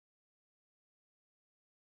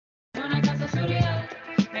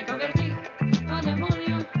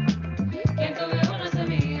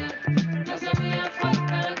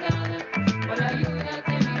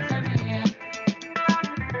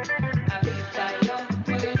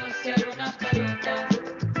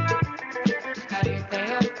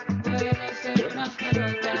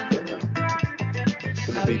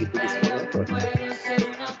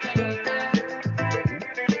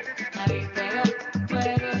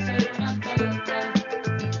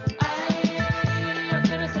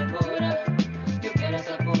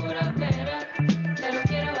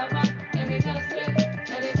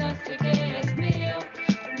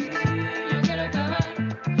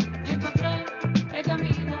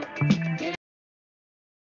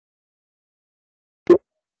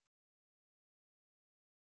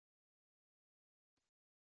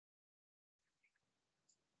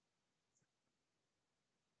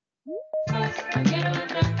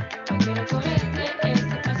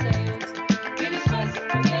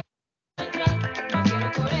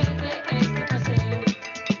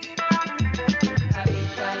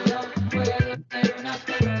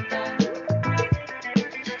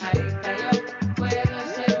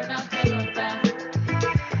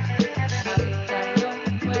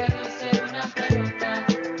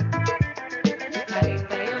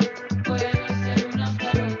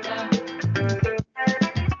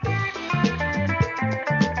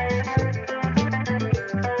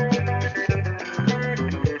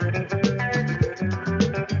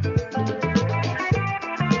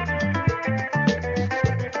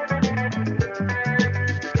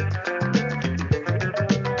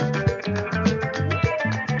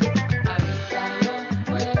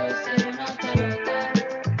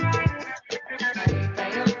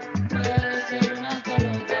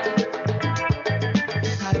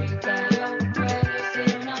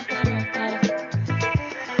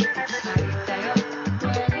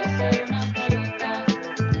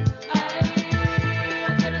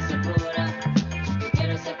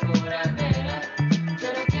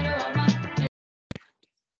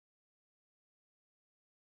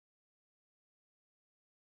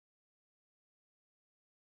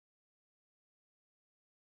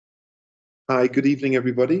Hi, good evening,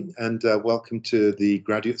 everybody, and welcome to the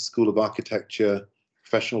Graduate School of Architecture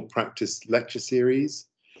Professional Practice Lecture Series.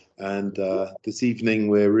 And this evening,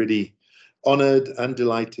 we're really honored and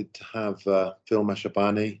delighted to have Phill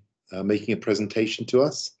Mashabane making a presentation to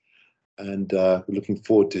us. And we're looking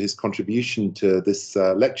forward to his contribution to this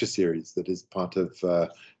lecture series that is part of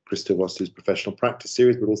Christo Vostu's Professional Practice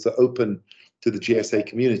Series, but also open to the GSA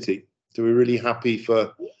community. So we're really happy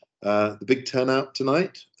for the big turnout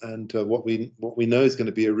tonight, and what we know is going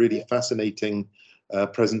to be a really fascinating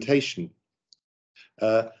presentation.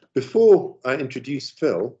 Before I introduce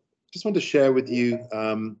Phill, just want to share with you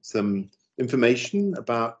some information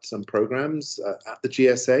about some programs at the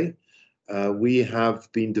GSA. We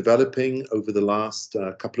have been developing over the last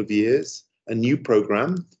couple of years a new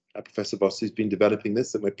program. Professor Vostu has been developing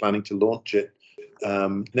this, and we're planning to launch it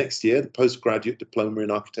next year, the Postgraduate Diploma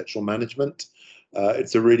in Architectural Management.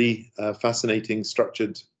 It's a really fascinating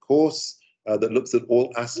structured course that looks at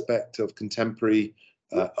all aspects of contemporary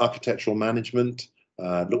architectural management,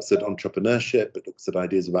 looks at entrepreneurship, it looks at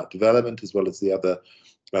ideas about development, as well as the other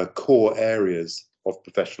core areas of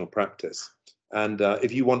professional practice. And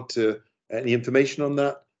if you want any information on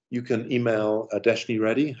that, you can email Deshni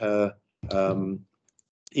Reddy. Her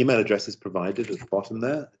email address is provided at the bottom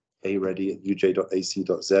there,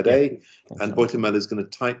 areddy@uj.ac.za, and Boitamel is going to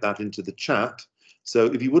type that into the chat. So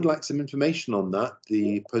if you would like some information on that,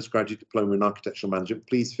 the Postgraduate Diploma in Architectural Management,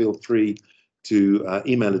 please feel free to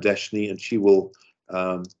email Deshni, and she will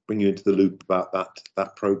bring you into the loop about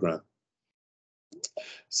that program.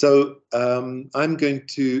 So I'm going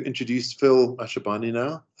to introduce Phill Mashabane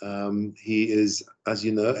now. He is, as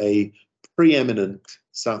you know, a preeminent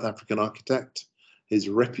South African architect. His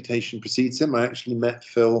reputation precedes him. I actually met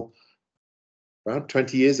Phill around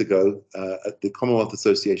 20 years ago at the Commonwealth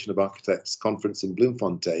Association of Architects conference in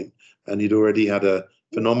Bloemfontein, and he'd already had a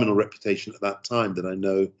phenomenal reputation at that time that I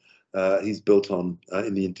know he's built on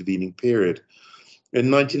in the intervening period. In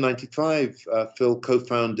 1995, Phill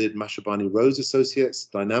co-founded Mashabane Rose Associates,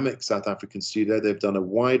 dynamic South African studio. They've done a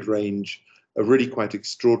wide range of really quite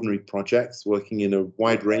extraordinary projects, working in a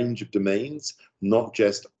wide range of domains, not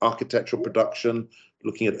just architectural production,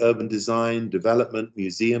 looking at urban design, development,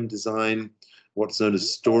 museum design, what's known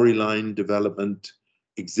as storyline development,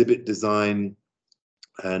 exhibit design.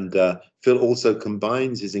 And Phill also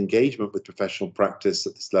combines his engagement with professional practice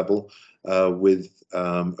at this level with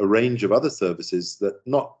a range of other services that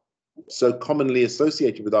not so commonly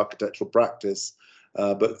associated with architectural practice,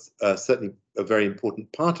 but certainly a very important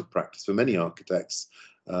part of practice for many architects.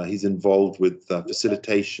 He's involved with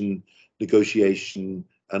facilitation, negotiation,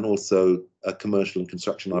 and also commercial and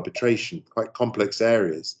construction arbitration, quite complex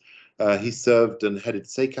areas. He served and headed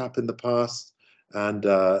SACAP in the past, and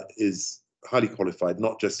is highly qualified,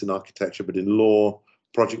 not just in architecture, but in law,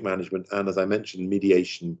 project management, and, as I mentioned,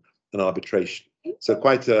 mediation and arbitration. So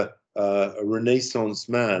quite a Renaissance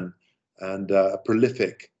man and a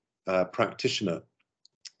prolific practitioner.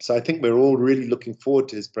 So I think we're all really looking forward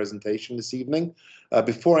to his presentation this evening.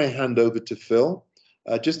 Before I hand over to Phill,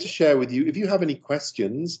 just to share with you, if you have any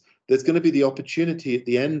questions, there's going to be the opportunity at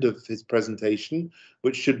the end of his presentation,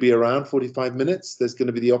 which should be around 45 minutes. There's going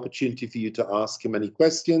to be the opportunity for you to ask him any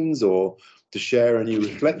questions or to share any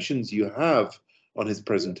reflections you have on his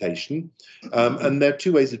presentation. And there are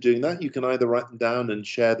two ways of doing that. You can either write them down and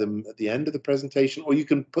share them at the end of the presentation, or you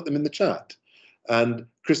can put them in the chat. And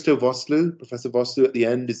Christo Vosloo, Professor Vosloo, at the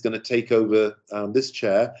end is going to take over this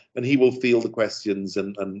chair, and he will field the questions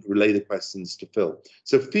and relay the questions to Phill.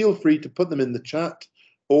 So feel free to put them in the chat,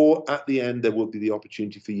 or at the end there will be the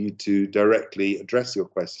opportunity for you to directly address your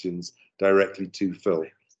questions directly to Phill.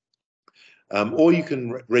 Or you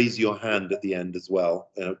can raise your hand at the end as well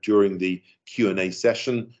during the Q&A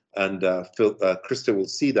session, and Christo will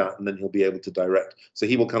see that, and then he'll be able to direct. So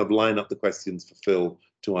he will kind of line up the questions for Phill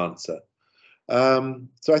to answer.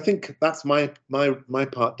 So I think that's my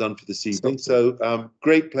part done for this evening. So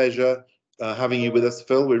great pleasure having you with us,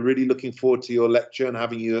 Phill. We're really looking forward to your lecture and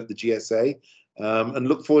having you at the GSA, and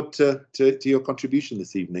look forward to your contribution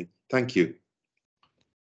this evening. Thank you.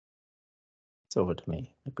 It's over to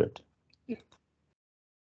me. Good.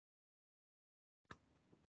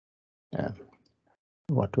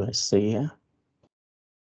 What do I see here?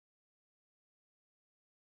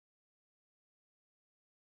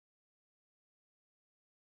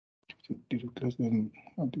 Did you close them?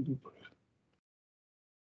 How did you press?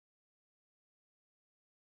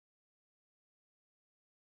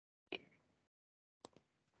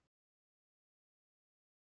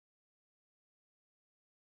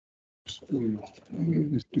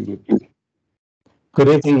 Let's do that. Good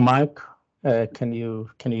evening, Mike. Can you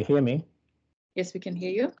hear me? Yes, we can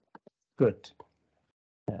hear you. Good.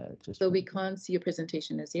 So we can't see your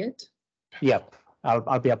presentation as yet. Yep.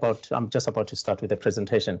 I'm just about to start with the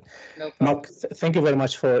presentation. No problem. Mark, thank you very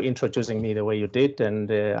much for introducing me the way you did,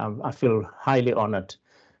 and I feel highly honored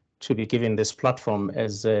to be given this platform,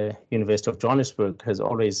 as University of Johannesburg has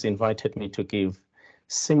always invited me to give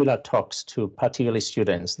similar talks to particularly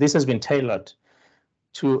students. This has been tailored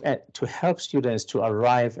to help students to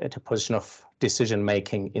arrive at a position of decision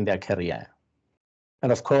making in their career.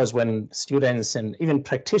 And of course, when students and even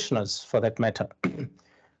practitioners for that matter,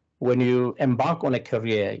 when you embark on a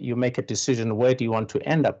career, you make a decision, where do you want to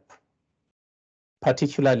end up?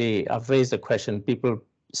 Particularly, I've raised the question, people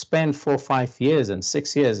spend 4 or 5 years and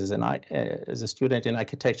 6 years as a student in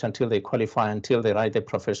architecture until they qualify, until they write their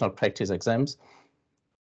professional practice exams,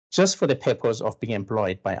 just for the purpose of being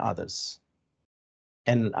employed by others.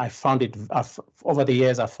 And I found it, over the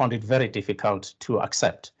years, I found it very difficult to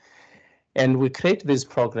accept. And we create these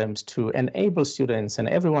programs to enable students and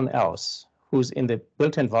everyone else who's in the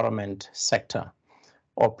built environment sector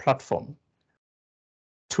or platform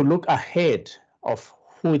to look ahead of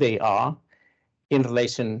who they are in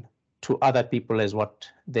relation to other people, as what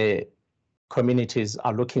the communities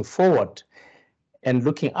are looking forward, and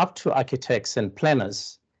looking up to architects and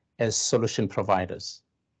planners as solution providers.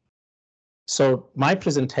 So my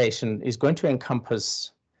presentation is going to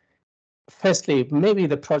encompass, firstly, maybe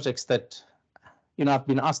the projects that, I've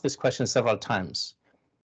been asked this question several times.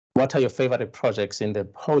 What are your favorite projects in the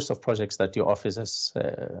host of projects that your office has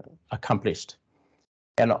accomplished?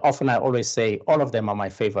 And often I always say all of them are my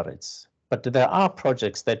favorites, but there are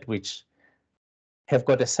projects that which have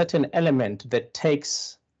got a certain element that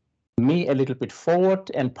takes me a little bit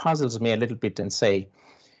forward and puzzles me a little bit, and say,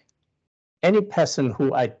 any person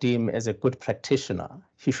who I deem as a good practitioner,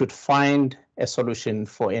 he should find a solution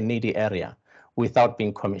for a needy area without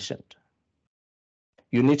being commissioned.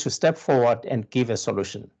 You need to step forward and give a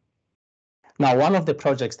solution. Now, one of the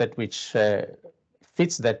projects that which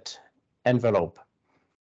fits that envelope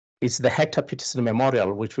is the Hector Peterson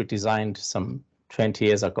Memorial, which we designed some 20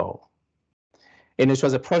 years ago. And it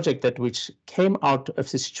was a project that which came out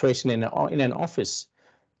of the situation in an office,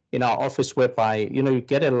 in our office, whereby, you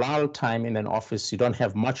get a lull time in an office, you don't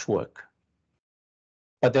have much work.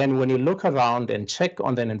 But then when you look around and check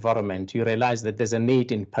on the environment, you realize that there's a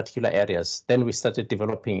need in particular areas. Then we started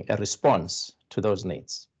developing a response to those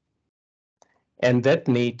needs. And that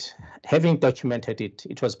need, having documented it,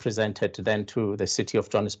 it was presented then to the City of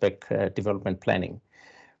Johannesburg Development Planning,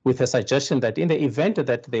 with a suggestion that in the event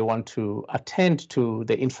that they want to attend to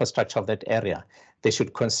the infrastructure of that area, they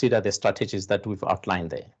should consider the strategies that we've outlined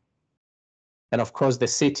there. And of course, the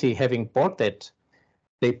city, having bought that,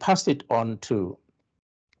 they passed it on to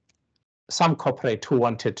some corporate who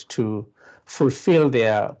wanted to fulfill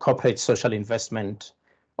their corporate social investment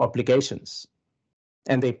obligations.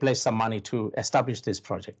 And they placed some money to establish this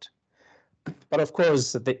project. But of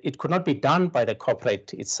course, it could not be done by the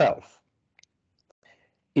corporate itself.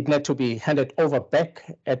 It had to be handed over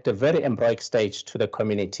back at the very embryonic stage to the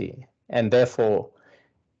community. And therefore,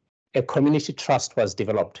 a community trust was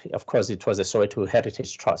developed. Of course, it was a Soweto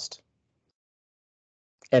Heritage Trust.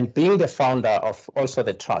 And being the founder of also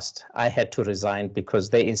the trust, I had to resign because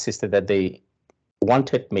they insisted that they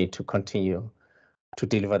wanted me to continue to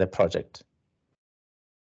deliver the project.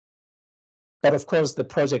 But of course, the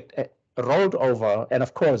project rolled over, and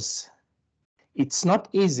of course, It's not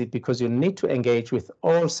easy because you need to engage with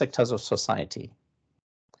all sectors of society.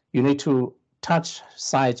 You need to touch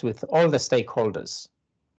sides with all the stakeholders.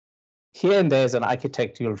 Here and there as an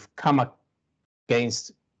architect, you'll come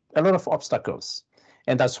against a lot of obstacles.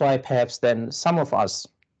 And that's why perhaps then some of us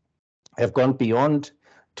have gone beyond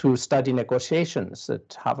to study negotiations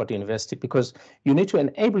at Harvard University, because you need to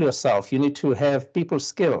enable yourself. You need to have people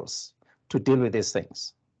skills to deal with these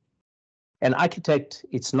things. An architect,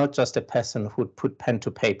 it's not just a person who'd put pen to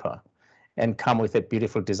paper and come with a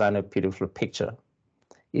beautiful design, a beautiful picture.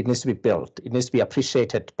 It needs to be built. It needs to be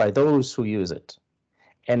appreciated by those who use it.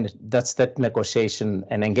 And that's that negotiation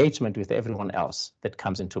and engagement with everyone else that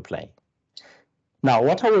comes into play. Now,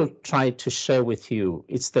 what I will try to share with you,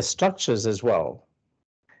 it's the structures as well,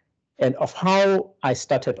 and of how I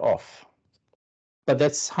started off. But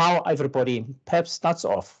that's how everybody perhaps starts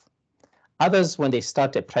off. Others, when they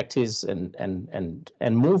start a practice and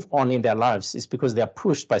move on in their lives, is because they are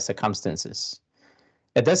pushed by circumstances.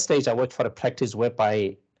 At that stage, I worked for a practice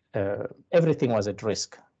whereby everything was at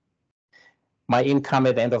risk. My income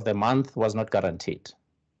at the end of the month was not guaranteed.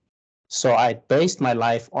 So I based my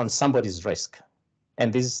life on somebody's risk.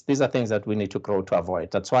 And these are things that we need to grow to avoid.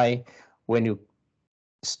 That's why when you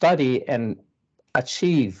study and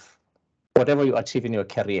achieve whatever you achieve in your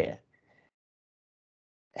career,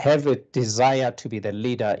 have a desire to be the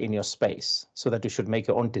leader in your space so that you should make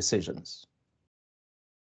your own decisions.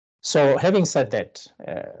 So having said that,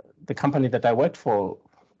 the company that I worked for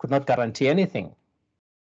could not guarantee anything.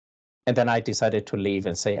 And then I decided to leave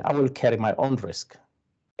and say, I will carry my own risk.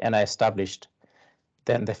 And I established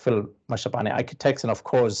then the Phill Mashabane Architects. And of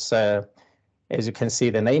course, as you can see,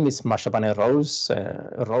 the name is Mashabane Rose.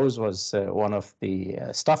 Rose was one of the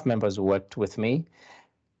staff members who worked with me,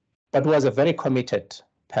 but was a very committed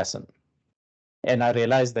person. And I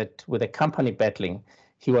realized that with the company battling,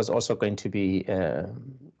 he was also going to be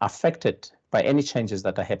affected by any changes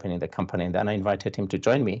that are happening in the company. And then I invited him to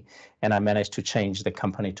join me, and I managed to change the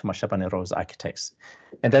company to Mashabane Rose Architects.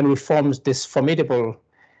 And then we formed this formidable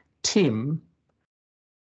team.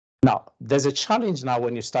 Now, there's a challenge now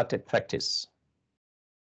when you start a practice.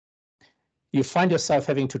 You find yourself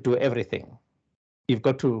having to do everything. You've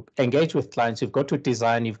got to engage with clients, you've got to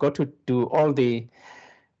design, you've got to do all the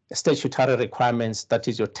statutory requirements, that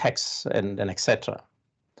is your tax and etc.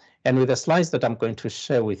 And with the slides that I'm going to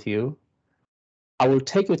share with you, I will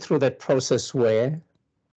take you through that process where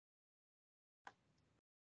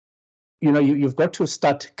you've got to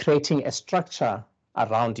start creating a structure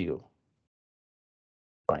around you,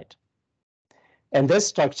 right? And this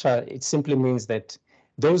structure, it simply means that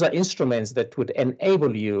those are instruments that would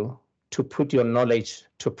enable you to put your knowledge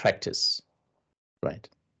to practice, right?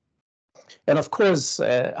 And of course,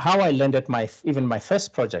 how I landed even my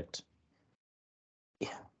first project,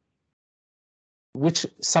 which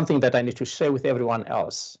something that I need to share with everyone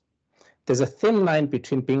else. There's a thin line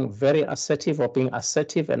between being very assertive or being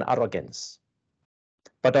assertive and arrogance.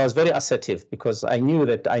 But I was very assertive because I knew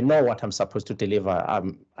that I know what I'm supposed to deliver.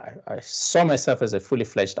 I saw myself as a fully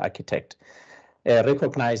fledged architect,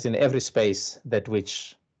 recognized in every space that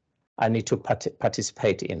which I need to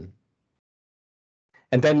participate in.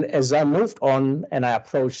 And then as I moved on and I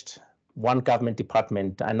approached one government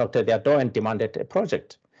department, I knocked at their door and demanded a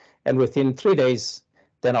project. And within 3 days,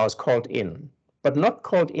 then I was called in, but not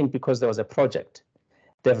called in because there was a project.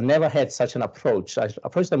 They've never had such an approach. I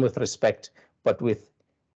approached them with respect, but with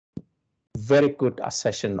very good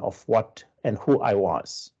assertion of what and who I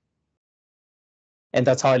was. And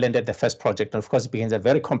that's how I landed the first project. And of course, it became a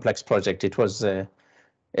very complex project. It was a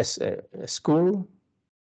school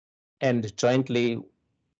and jointly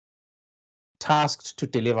tasked to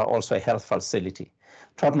deliver also a health facility.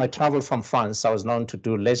 Throughout my travel from France, I was known to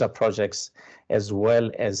do leisure projects as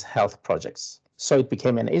well as health projects. So it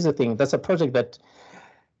became an easy thing. That's a project that,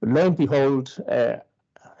 lo and behold,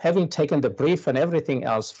 having taken the brief and everything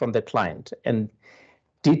else from the client and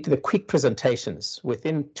did the quick presentations,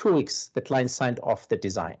 within 2 weeks, the client signed off the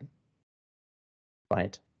design,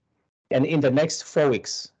 right? And in the next 4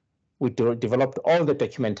 weeks, we developed all the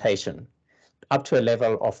documentation up to a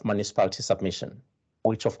level of municipality submission,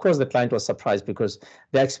 which of course the client was surprised because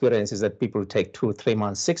their experience is that people take 2, 3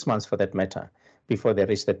 months, 6 months for that matter before they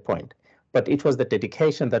reach that point. But it was the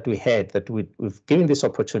dedication that we had that we've given this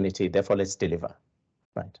opportunity, therefore let's deliver,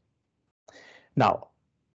 right? Now,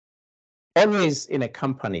 always in a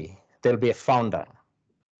company, there'll be a founder.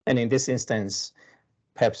 And in this instance,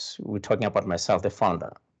 perhaps we're talking about myself, the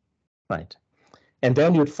founder, right? And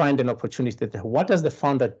then you'd find an opportunity that what does the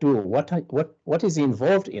founder do? What is he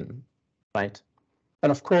involved in, right?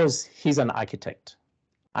 And of course, he's an architect.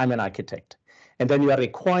 I'm an architect. And then you are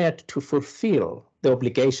required to fulfill the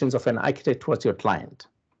obligations of an architect towards your client.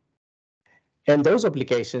 And those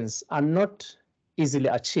obligations are not easily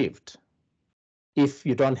achieved if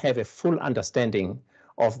you don't have a full understanding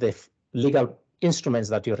of the legal instruments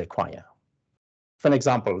that you require. For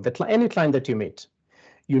example, any client that you meet,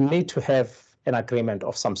 you need to have an agreement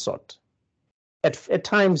of some sort. At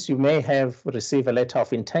times, you may have received a letter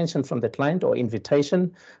of intention from the client or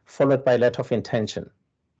invitation, followed by a letter of intention.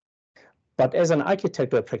 But as an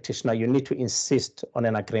architect or a practitioner, you need to insist on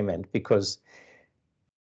an agreement, because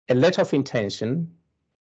a letter of intention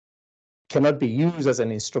cannot be used as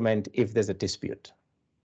an instrument if there's a dispute.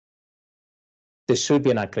 There should be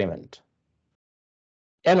an agreement.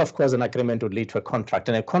 And of course, an agreement would lead to a contract.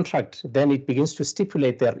 And a contract, then it begins to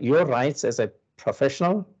stipulate your rights as a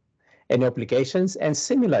professional and obligations, and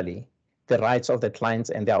similarly, the rights of the clients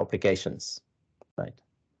and their obligations, right?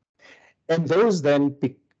 And those then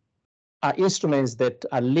are instruments that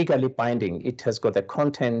are legally binding. It has got the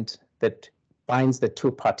content that binds the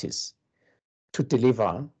two parties to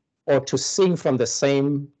deliver or to sing from the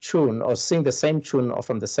same tune, or sing the same tune or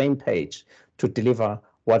from the same page to deliver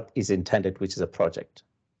what is intended, which is a project,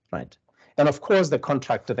 right? And of course, the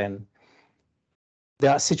contract then,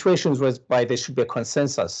 there are situations whereby there should be a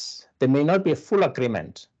consensus. There may not be a full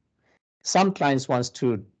agreement. Some clients want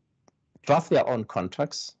to draft their own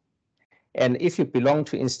contracts. And if you belong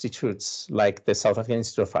to institutes like the South African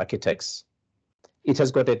Institute of Architects, it has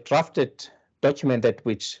got a drafted document that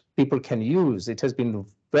which people can use. It has been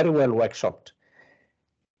very well workshopped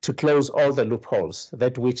to close all the loopholes,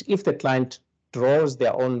 that which if the client draws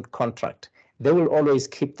their own contract, they will always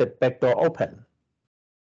keep the back door open.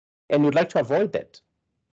 And you'd like to avoid that.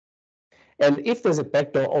 And if there's a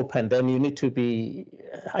back door open, then you need to be,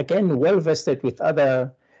 again, well vested with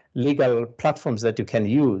other legal platforms that you can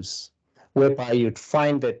use, whereby you'd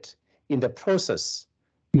find that in the process,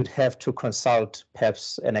 you'd have to consult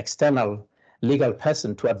perhaps an external legal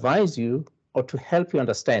person to advise you or to help you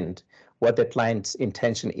understand what the client's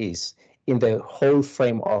intention is in the whole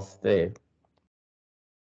frame of the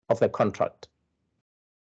contract.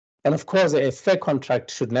 And of course, a fair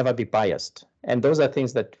contract should never be biased. And those are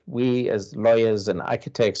things that we as lawyers and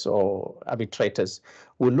architects or arbitrators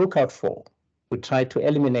will look out for. We try to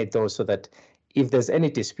eliminate those so that if there's any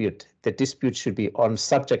dispute, the dispute should be on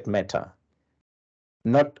subject matter,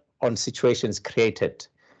 not on situations created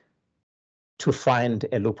to find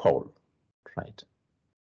a loophole, right?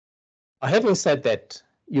 Having said that,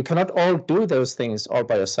 you cannot all do those things all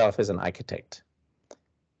by yourself as an architect.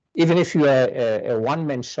 Even if you are a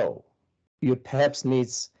one-man show, you perhaps need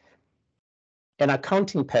an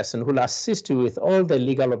accounting person who will assist you with all the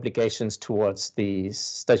legal obligations towards the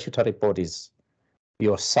statutory bodies,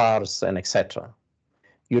 your SARS and etc.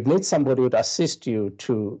 You'd need somebody who would assist you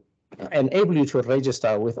to enable you to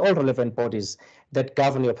register with all relevant bodies that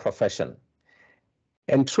govern your profession.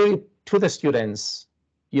 And to the students,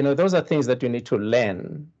 you know, those are things that you need to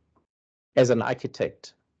learn as an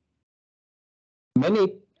architect.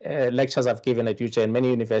 Many lectures I've given at UJ and many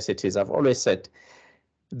universities, I've always said,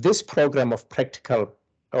 this program of professional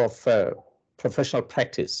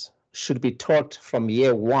practice should be taught from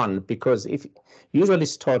year one, because if usually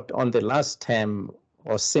it's taught on the last term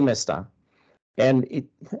or semester, and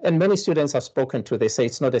many students I've spoken to, they say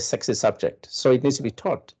it's not a sexy subject, so it needs to be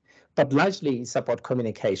taught. But largely it's about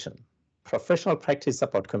communication. Professional practice is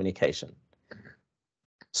about communication.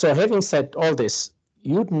 So having said all this,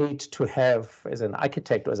 you'd need to have, as an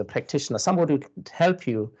architect or as a practitioner, somebody to help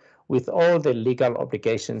you with all the legal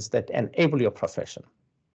obligations that enable your profession.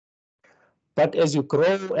 But as you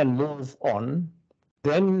grow and move on,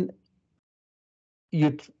 then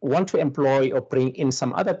you'd want to employ or bring in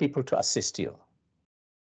some other people to assist you.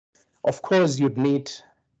 Of course, you'd need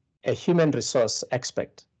a human resource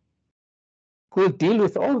expert who will deal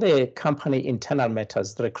with all the company internal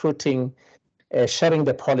matters, the recruiting, sharing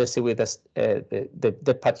the policy with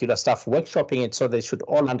the particular staff, workshopping it so they should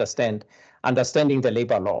all understanding the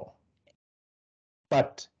labor law,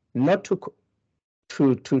 but not to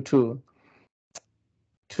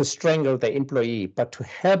strangle the employee, but to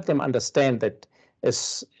help them understand that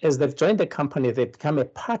as they've joined the company, they become a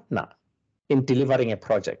partner in delivering a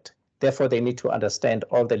project. Therefore, they need to understand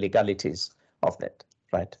all the legalities of that,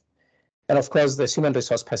 right? And of course, the human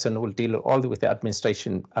resource person will deal all with the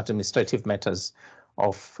administrative matters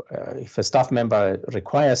of if a staff member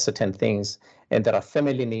requires certain things and there are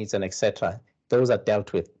family needs and etc. Those are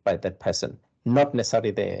dealt with by that person, not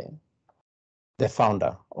necessarily the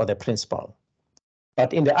founder or the principal.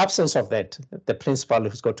 But in the absence of that, the principal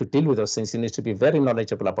who's got to deal with those things, he needs to be very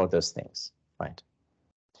knowledgeable about those things, right?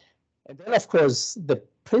 And then, of course, the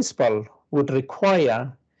principal would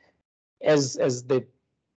require, as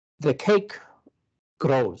the cake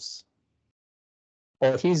grows,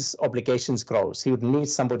 or his obligations grows, he would need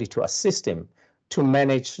somebody to assist him to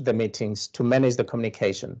manage the meetings, to manage the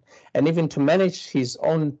communication, and even to manage his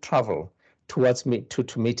own travel towards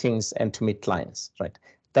to meetings and to meet clients, right?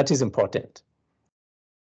 That is important.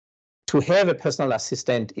 To have a personal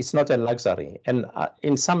assistant is not a luxury, and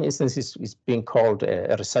in some instances it's being called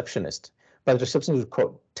a receptionist, but the receptionist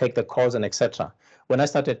would take the calls and etc. When I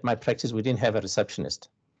started my practice, we didn't have a receptionist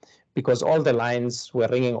because all the lines were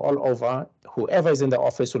ringing all over. Whoever is in the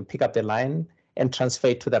office will pick up the line and transfer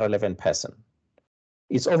it to the relevant person.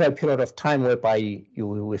 It's over a period of time whereby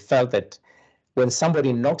we felt that when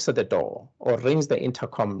somebody knocks at the door or rings the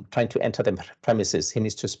intercom trying to enter the premises, he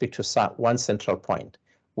needs to speak to one central point,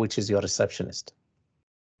 which is your receptionist,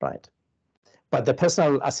 right? But the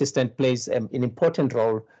personal assistant plays an important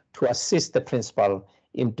role to assist the principal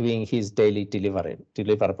in doing his daily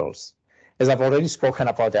deliverables. As I've already spoken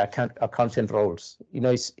about the accountant roles,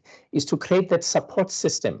 is to create that support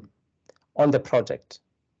system on the project.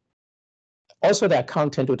 Also, the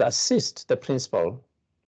accountant would assist the principal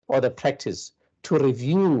or the practice to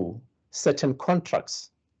review certain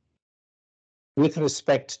contracts with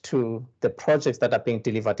respect to the projects that are being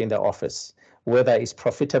delivered in the office, whether it's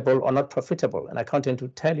profitable or not profitable. An accountant will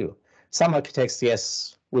tell you. Some architects,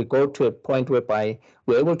 yes, we go to a point whereby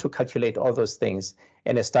we're able to calculate all those things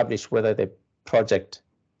and establish whether the project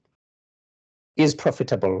is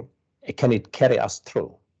profitable, can it carry us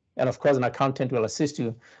through? And of course, an accountant will assist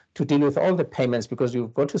you to deal with all the payments because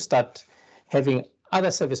you've got to start having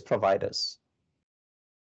other service providers,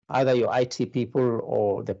 either your IT people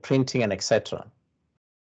or the printing and etc.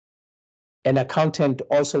 An accountant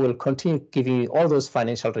also will continue giving you all those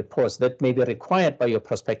financial reports that may be required by your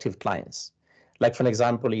prospective clients. Like, for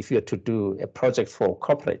example, if you're to do a project for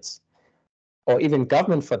corporates or even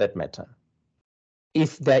government for that matter,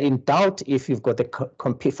 if they're in doubt if you've got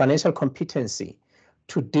the financial competency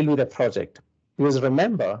to deal with a project, because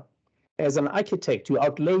remember, as an architect, you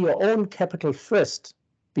outlay your own capital first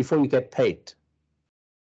before you get paid.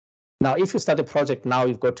 Now, if you start a project now,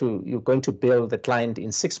 you're going to bill the client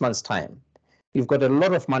in 6 months' time. You've got a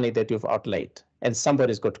lot of money that you've outlaid, and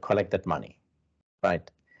somebody's got to collect that money, right?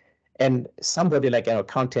 And somebody like an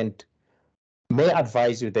accountant may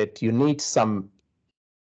advise you that you need some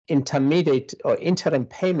intermediate or interim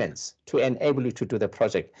payments to enable you to do the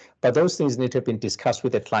project. But those things need to have been discussed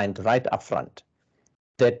with the client right up front.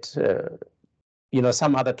 That,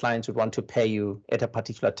 some other clients would want to pay you at a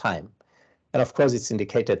particular time. And of course, it's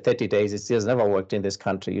indicated 30 days. It has never worked in this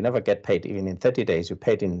country. You never get paid even in 30 days. You're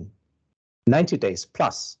paid in 90 days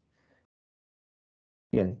plus,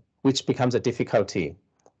 which becomes a difficulty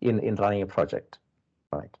in running a project,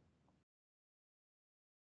 right?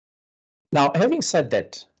 Now, having said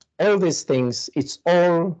that, all these things, it's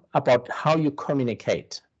all about how you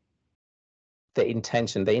communicate the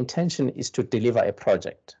intention. The intention is to deliver a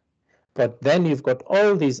project, but then you've got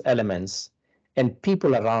all these elements and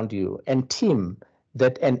people around you and team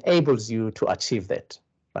that enables you to achieve that,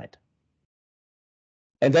 right?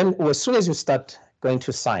 And then as soon as you start going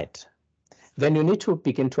to site, then you need to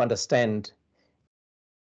begin to understand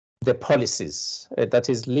the policies, that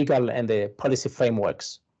is legal and the policy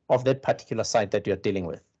frameworks of that particular site that you're dealing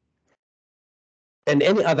with. And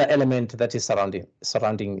any other element that is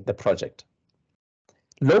surrounding the project.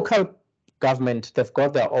 Local government, they've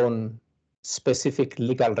got their own specific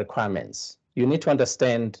legal requirements. You need to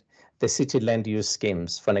understand the city land use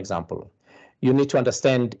schemes, for an example. You need to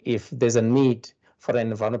understand if there's a need for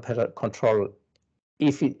an environmental control,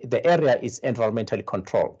 if the area is environmentally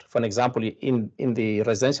controlled. For an example, in the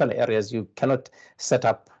residential areas, you cannot set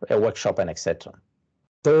up a workshop and etc.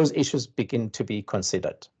 Those issues begin to be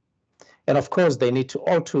considered. And of course, they need to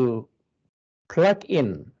all to plug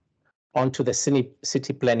in onto the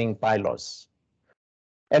city planning bylaws.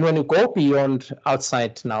 And when you go beyond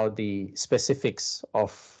outside now the specifics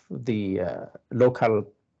of the local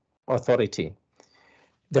authority,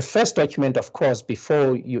 the first document, of course,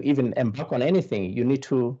 before you even embark on anything, you need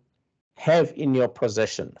to have in your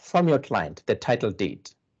possession from your client the title deed,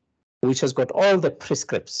 which has got all the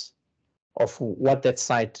prescripts of what that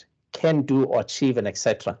site can do or achieve and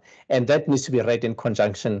etc. And that needs to be read in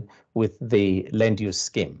conjunction with the land use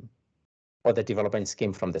scheme or the development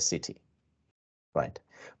scheme from the city, right?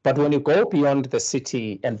 But when you go beyond the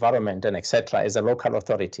city environment and etc. as a local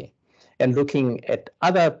authority and looking at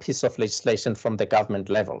other pieces of legislation from the government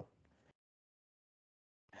level,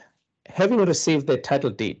 having received the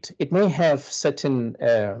title deed, it may have certain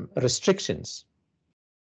restrictions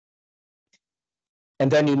And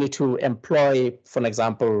then you need to employ, for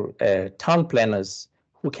example, town planners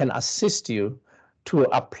who can assist you to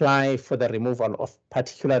apply for the removal of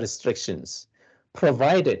particular restrictions,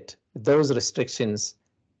 provided those restrictions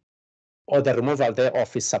or the removal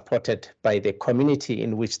thereof is supported by the community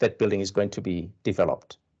in which that building is going to be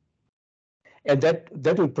developed. And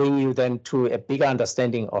that will bring you then to a bigger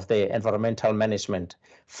understanding of the environmental management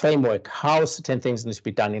framework, how certain things need to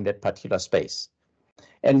be done in that particular space.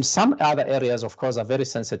 And some other areas, of course, are very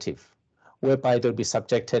sensitive, whereby they'll be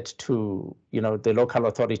subjected to, the local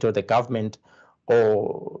authority or the government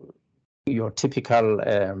or your typical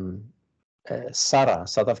SARA,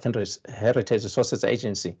 South African Heritage Resources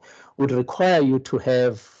Agency, would require you to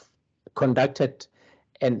have conducted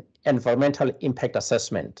an environmental impact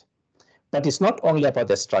assessment. But it's not only about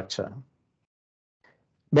the structure.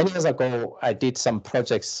 Many years ago, I did some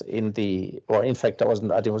projects in fact, I was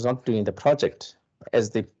not doing the project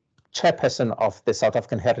as the chairperson of the South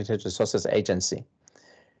African Heritage Resources Agency,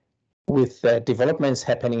 with developments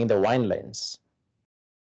happening in the winelands.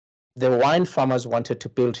 The wine farmers wanted to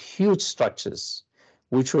build huge structures,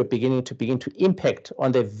 which were beginning to impact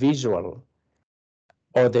on the visual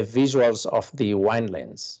or the visuals of the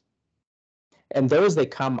winelands. And those, they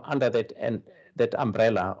come under that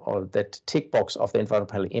umbrella or that tick box of the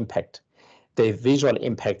environmental impact, the visual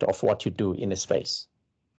impact of what you do in a space,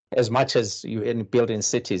 as much as you build in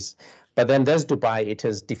cities. But then there's Dubai, it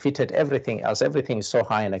has defeated everything else. Everything is so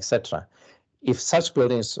high and etc. If such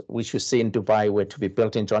buildings, which you see in Dubai, were to be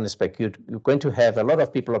built in Johannesburg, you're going to have a lot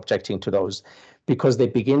of people objecting to those because they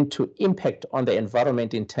begin to impact on the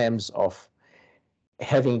environment in terms of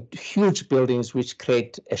having huge buildings which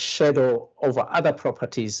create a shadow over other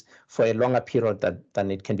properties for a longer period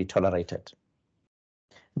than it can be tolerated.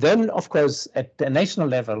 Then, of course, at the national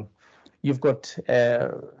level, you've got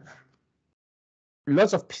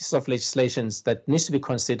lots of pieces of legislations that needs to be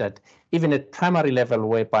considered, even at primary level,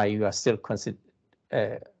 whereby you are still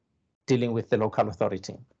dealing with the local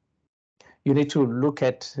authority. You need to look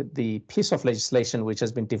at the piece of legislation which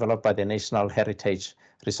has been developed by the National Heritage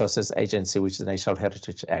Resources Agency, which is the National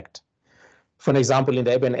Heritage Act. For example, in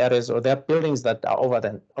the urban areas, or there are buildings that are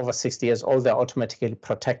over 60 years old, they're automatically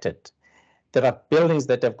protected. There are buildings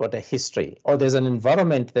that have got a history, or there's an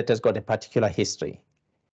environment that has got a particular history.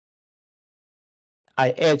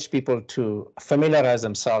 I urge people to familiarize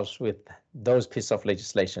themselves with those pieces of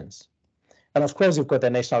legislations. And of course, you've got the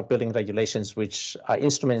national building regulations, which are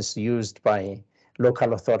instruments used by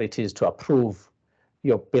local authorities to approve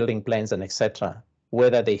your building plans and etc.,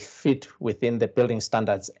 whether they fit within the building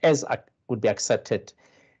standards as would be accepted,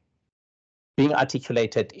 being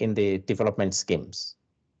articulated in the development schemes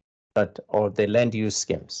or the land use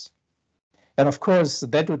schemes. And of course,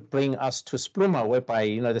 that would bring us to SPLUMA, whereby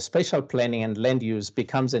the spatial planning and land use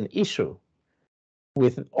becomes an issue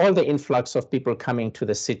with all the influx of people coming to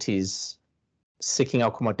the cities seeking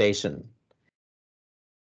accommodation,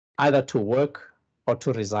 either to work or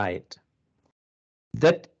to reside.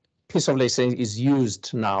 That piece of legislation is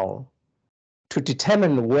used now to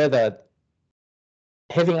determine whether,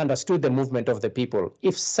 having understood the movement of the people,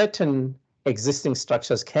 if certain existing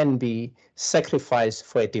structures can be sacrificed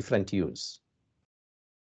for a different use.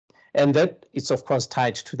 And that is, of course,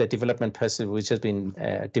 tied to the development policy which has been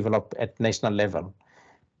developed at national level.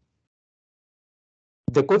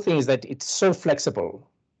 The good thing is that it's so flexible.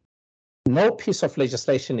 No piece of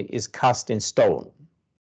legislation is cast in stone.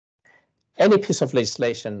 Any piece of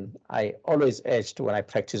legislation, I always urged when I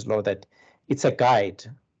practice law that it's a guide.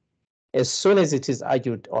 As soon as it is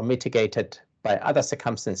argued or mitigated by other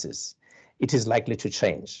circumstances, it is likely to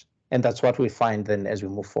change. And that's what we find then as we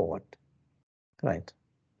move forward, right?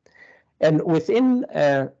 And within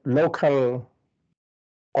local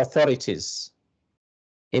authorities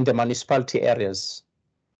in the municipality areas,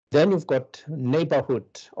 then you've got neighborhood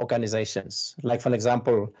organizations. Like, for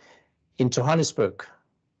example, in Johannesburg,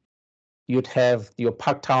 you'd have your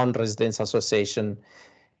Parktown Residents Association,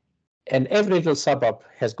 and every little suburb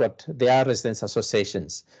has got their residents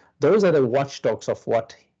associations. Those are the watchdogs of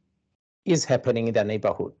what is happening in their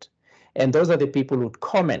neighborhood. And those are the people who would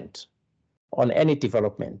comment on any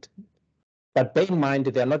development. But bear in mind,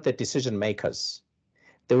 they are not the decision makers.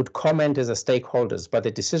 They would comment as a stakeholders, but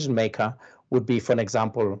the decision maker would be, for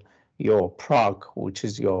example, your PROG, which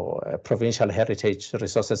is your Provincial Heritage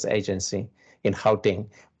Resources Agency in Gauteng.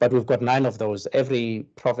 But we've got 9 of those. Every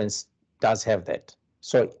province does have that.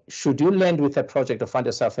 So should you land with a project or find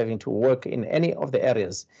yourself having to work in any of the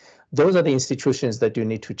areas, those are the institutions that you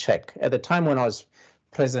need to check. At the time when I was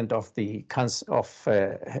president of the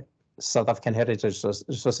South African Heritage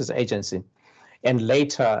Resources Agency, and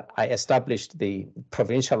later I established the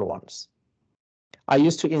provincial ones, I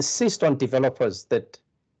used to insist on developers that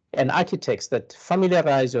and architects that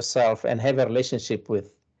familiarize yourself and have a relationship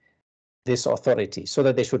with this authority so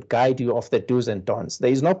that they should guide you of the do's and don'ts.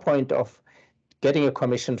 There is no point of getting a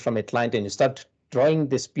commission from a client and you start drawing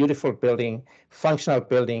this beautiful building, functional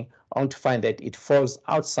building, only to find that it falls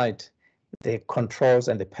outside the controls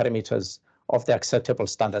and the parameters of the acceptable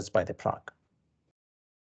standards by the PRAC.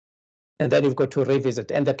 And then you've got to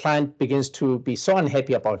revisit, and the client begins to be so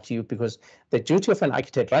unhappy about you because the duty of an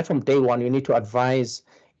architect, right from day one, you need to advise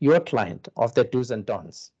your client of the do's and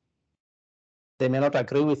don'ts. They may not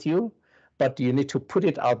agree with you, but you need to put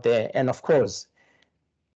it out there, and of course,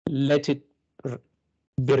 let it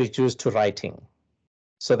be reduced to writing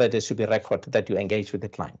so that there should be record that you engage with the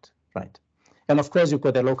client, right? And of course, you've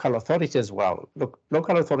got the local authority as well. Look,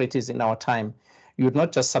 local authorities in our time, you would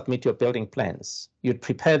not just submit your building plans, you'd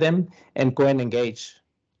prepare them and go and engage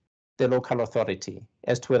the local authority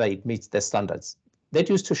as to whether it meets the standards. That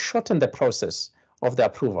used to shorten the process of the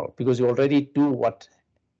approval because you already do what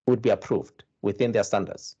would be approved within their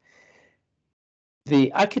standards.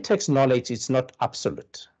 The architect's knowledge is not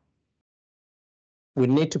absolute. We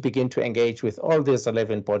need to begin to engage with all these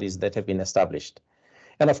 11 bodies that have been established.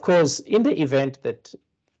 And of course, in the event that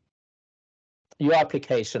your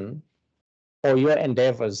application or your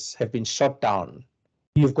endeavors have been shut down,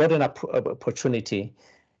 you've got an opportunity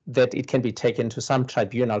that it can be taken to some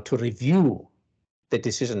tribunal to review the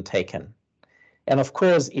decision taken. And of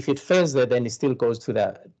course, if it fails there, then it still goes to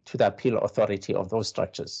the appeal authority of those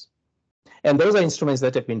structures. And those are instruments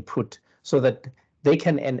that have been put so that they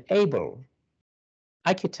can enable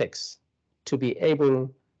architects to be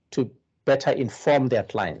able to better inform their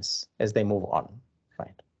clients as they move on,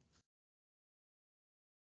 right?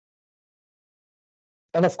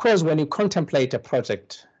 And of course, when you contemplate a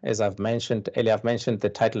project, as I've mentioned earlier, I've mentioned the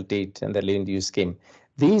title deed and the land use scheme.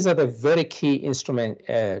 These are the very key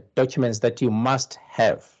documents that you must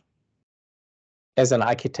have as an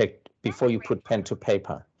architect before you put pen to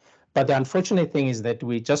paper. But the unfortunate thing is that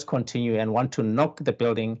we just continue and want to knock the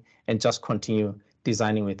building and just continue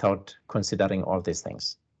designing without considering all these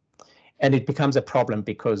things. And it becomes a problem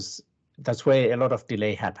because that's where a lot of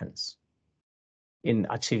delay happens in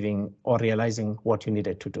achieving or realizing what you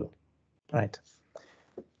needed to do, right?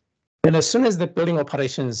 And as soon as the building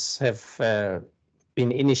operations have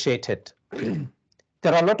been initiated,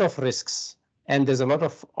 there are a lot of risks and there's a lot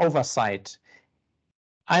of oversight,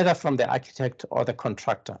 either from the architect or the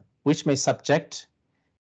contractor, which may subject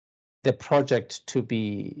the project to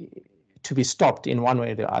be stopped in one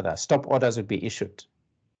way or the other. Stop orders will be issued.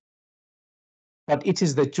 But it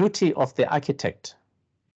is the duty of the architect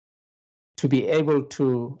to be able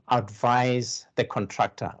to advise the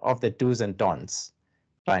contractor of the do's and don'ts,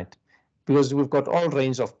 right? Because we've got all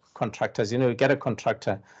range of contractors. You know, you get a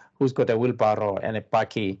contractor who's got a wheelbarrow and a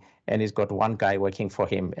bakkie, and he's got one guy working for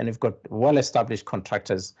him. And we've got well-established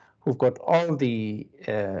contractors who've got all the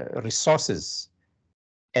resources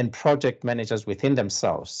and project managers within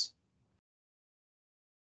themselves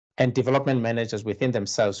and development managers within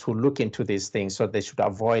themselves who look into these things so they should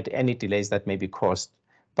avoid any delays that may be caused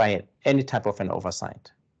by any type of an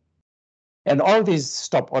oversight. And all these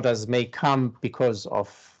stop orders may come because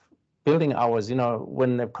of building hours. You know,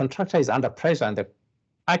 when the contractor is under pressure and the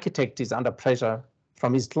architect is under pressure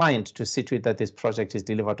from his client to see to it that this project is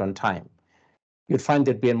delivered on time, you'd find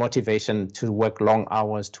there'd be a motivation to work long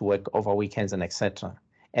hours, to work over weekends and etc.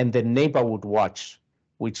 And the neighbor would watch,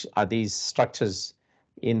 which are these structures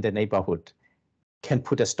in the neighborhood, can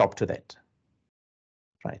put a stop to that,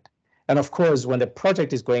 right? And of course, when the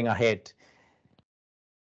project is going ahead,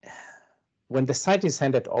 when the site is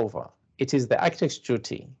handed over, it is the architect's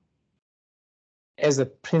duty as a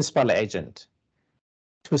principal agent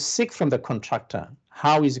to seek from the contractor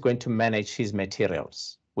how he's going to manage his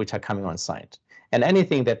materials, which are coming on site. And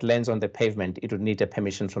anything that lands on the pavement, it would need a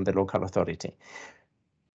permission from the local authority.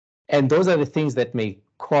 And those are the things that may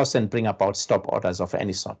cause and bring about stop orders of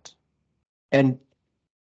any sort. And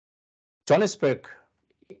Johannesburg,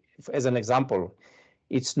 as an example,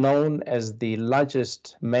 it's known as the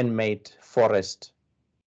largest man-made forest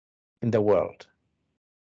in the world.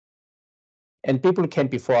 And people came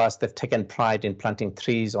before us, they've taken pride in planting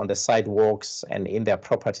trees on the sidewalks and in their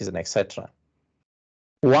properties and etc.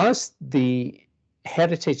 Whilst the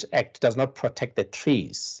Heritage Act does not protect the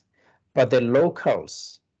trees, but the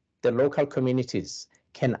locals, the local communities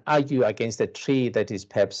can argue against a tree that is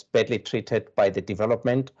perhaps badly treated by the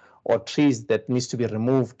development or trees that needs to be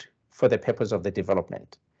removed for the purpose of the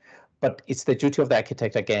development. But it's the duty of the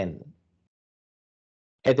architect again.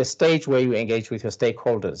 At the stage where you engage with your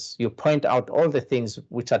stakeholders, you point out all the things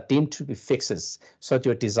which are deemed to be fixes so that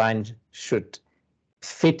your design should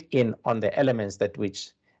fit in on the elements that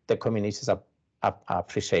which the communities are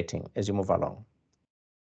appreciating as you move along.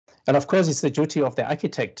 And of course, it's the duty of the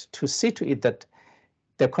architect to see to it that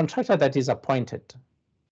the contractor that is appointed,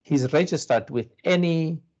 he's registered with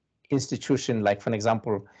any institution, like, for an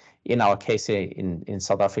example, in our case here in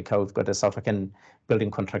South Africa, we've got the South African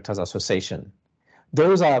Building Contractors Association.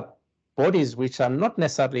 Those are bodies which are not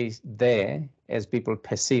necessarily there, as people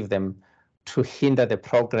perceive them, to hinder the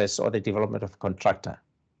progress or the development of a contractor.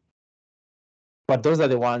 But those are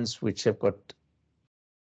the ones which have got,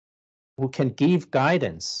 who can give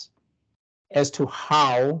guidance as to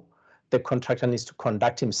how the contractor needs to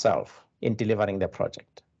conduct himself in delivering the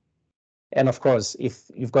project. And of course, if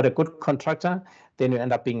you've got a good contractor, then you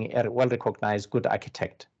end up being a well-recognized good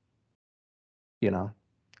architect, you know.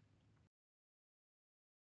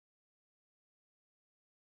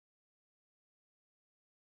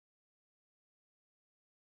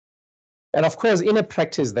 And of course, in a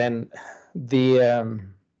practice, then the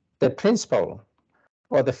principal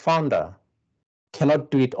or the founder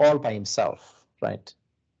cannot do it all by himself, right?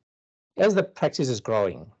 As the practice is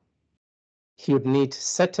growing, he would need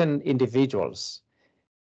certain individuals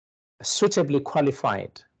suitably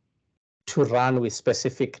qualified to run with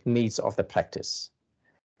specific needs of the practice.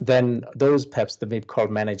 Then those perhaps the we'd call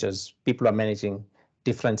managers, people are managing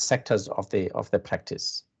different sectors of the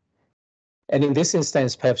practice. And in this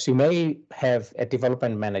instance, perhaps you may have a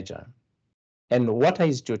development manager. And what are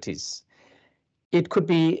his duties? It could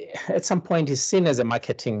be, at some point, he's seen as a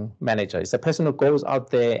marketing manager. It's a person who goes out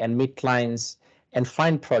there and meet clients and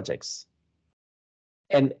find projects.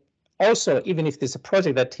 And also, even if there's a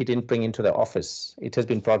project that he didn't bring into the office, it has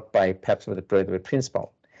been brought by perhaps with the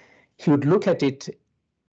principal, he would look at it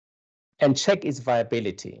and check its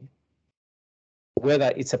viability,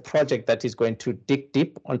 whether it's a project that is going to dig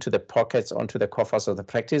deep onto the pockets, onto the coffers of the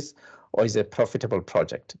practice, or is a profitable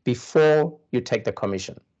project before you take the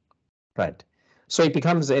commission, right? So it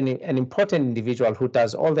becomes an important individual who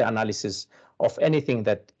does all the analysis of anything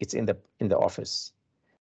that is in the office.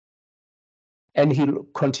 And he'll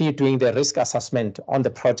continue doing the risk assessment on the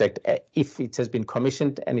project if it has been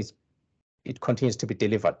commissioned and it continues to be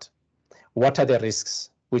delivered. What are the risks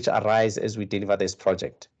which arise as we deliver this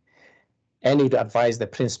project? And he'd advise the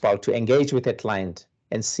principal to engage with the client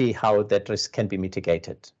and see how that risk can be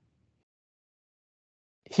mitigated.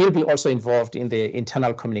 He'll be also involved in the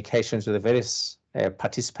internal communications with the various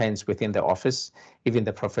participants within the office, even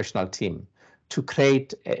the professional team, to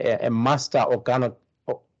create a master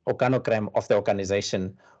organogram of the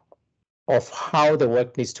organization of how the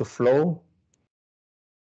work needs to flow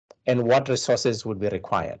and what resources would be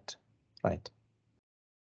required, right?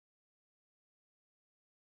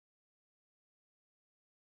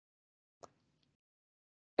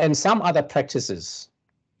 And some other practices,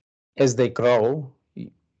 as they grow,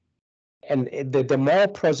 and the more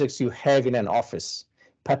projects you have in an office,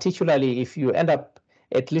 particularly if you end up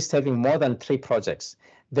at least having more than 3 projects,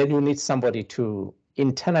 then you need somebody to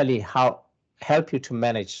internally help you to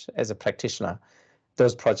manage as a practitioner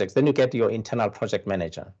those projects. Then you get your internal project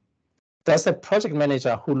manager. That's a project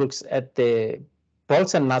manager who looks at the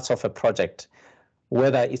bolts and nuts of a project,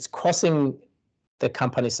 whether it's costing the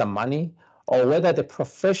company some money or whether the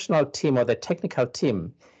professional team or the technical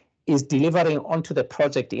team is delivering onto the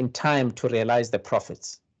project in time to realize the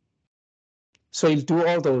profits. So he'll do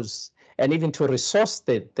all those, and even to resource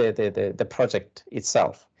the project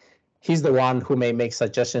itself. He's the one who may make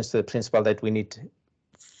suggestions to the principal that we need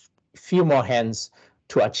few more hands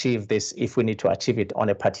to achieve this if we need to achieve it on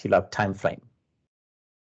a particular time frame.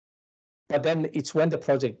 But then it's when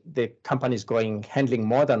the company is growing, handling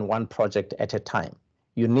more than one project at a time.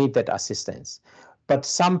 You need that assistance. But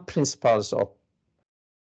some principals or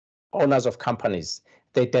owners of companies,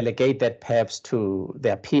 they delegate that perhaps to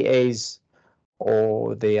their PAs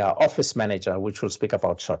or their office manager, which we'll speak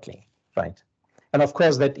about shortly, right? And of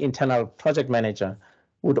course, that internal project manager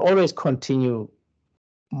would always continue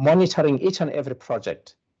monitoring each and every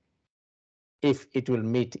project if it will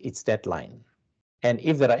meet its deadline. And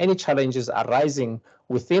if there are any challenges arising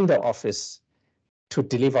within the office to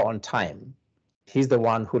deliver on time, he's the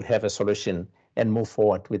one who'll have a solution and move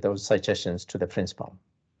forward with those suggestions to the principal,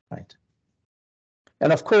 right?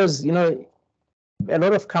 And of course, you know, a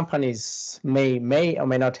lot of companies may or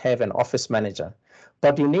may not have an office manager,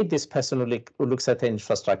 but you need this person who looks at the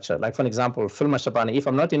infrastructure. Like, for example, Phill Mashabane, if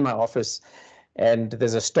I'm not in my office and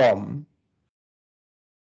there's a storm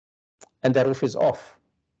and the roof is off,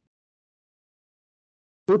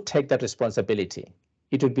 who would take that responsibility?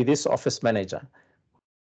 It would be this office manager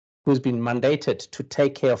who's been mandated to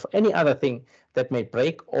take care of any other thing that may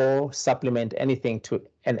break or supplement anything to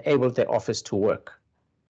enable the office to work,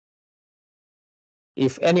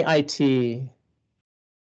 if any IT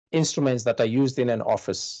instruments that are used in an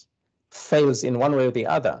office fails in one way or the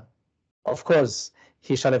other, of course,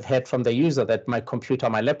 he shall have heard from the user that my computer,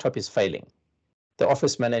 my laptop is failing. The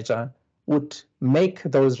office manager would make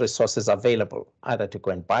those resources available, either to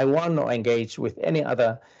go and buy one or engage with any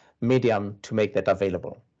other medium to make that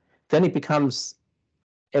available. Then it becomes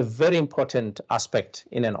a very important aspect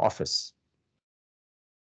in an office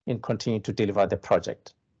in continuing to deliver the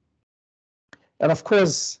project. And of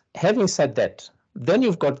course, having said that, then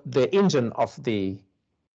you've got the engine of the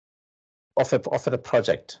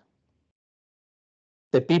project.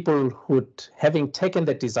 The people who, having taken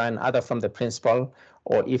the design either from the principal,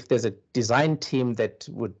 or if there's a design team that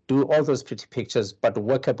would do all those pretty pictures, but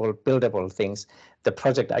workable, buildable things, the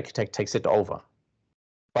project architect takes it over.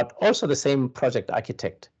 But also the same project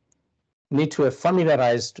architect need to have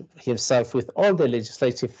familiarized himself with all the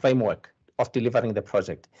legislative framework of delivering the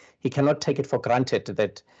project. He cannot take it for granted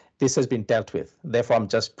that this has been dealt with. Therefore, I'm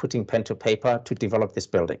just putting pen to paper to develop this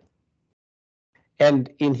building.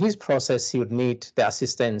 And in his process, he would need the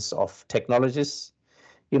assistance of technologists.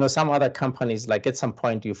 You know, some other companies, like at some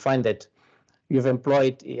point, you find that you've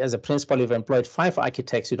employed, as a principal, you've employed 5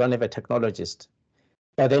 architects, you don't have a technologist.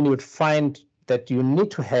 But then you would find that you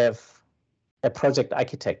need to have a project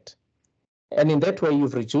architect. And in that way,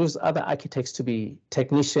 you've reduced other architects to be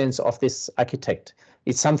technicians of this architect.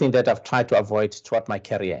 It's something that I've tried to avoid throughout my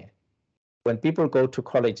career. When people go to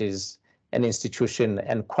colleges and institution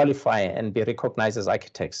and qualify and be recognized as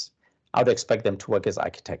architects, I would expect them to work as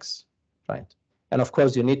architects, right? And of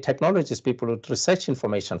course, you need technologists, people who research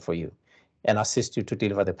information for you and assist you to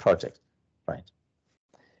deliver the project, right?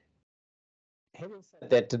 Having said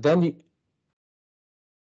that, then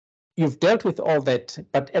you've dealt with all that,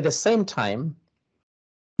 but at the same time,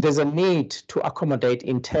 there's a need to accommodate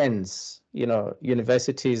interns. You know,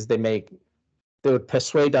 universities, they would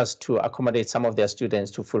persuade us to accommodate some of their students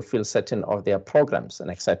to fulfill certain of their programs and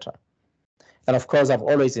etc. And of course, I've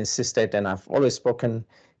always insisted, and I've always spoken,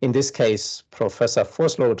 in this case, Professor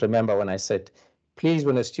Foslow would remember when I said, please,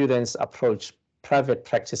 when the students approach private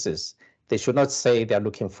practices, they should not say they're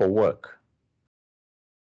looking for work,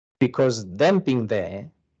 because them being there,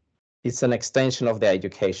 it's an extension of their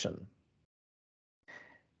education.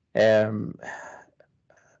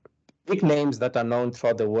 Big names that are known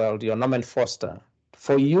throughout the world, your Norman Foster.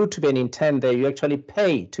 For you to be an intern there, you actually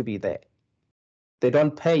pay to be there. They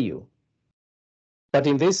don't pay you. But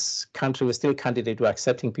in this country, we're still candidate to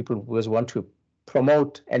accepting people who want to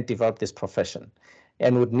promote and develop this profession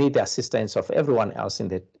and would need the assistance of everyone else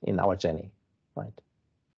in our journey, right?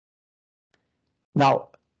 Now,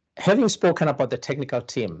 having spoken about the technical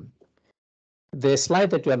team, the slide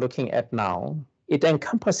that we are looking at now, it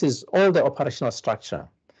encompasses all the operational structure.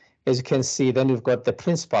 As you can see, then you've got the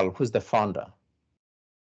principal, who's the founder.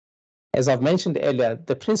 As I've mentioned earlier,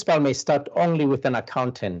 the principal may start only with an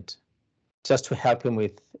accountant just to help him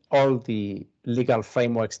with all the legal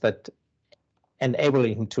frameworks that enable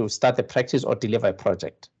him to start the practice or deliver a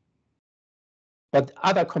project. But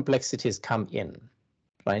other complexities come in,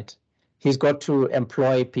 right? He's got to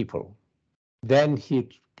employ people. Then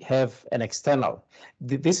he'd have an external.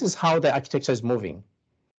 This is how the architecture is moving.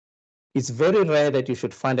 It's very rare that you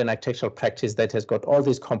should find an architectural practice that has got all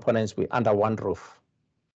these components under one roof.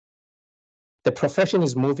 The profession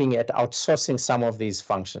is moving at outsourcing some of these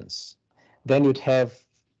functions. Then you'd have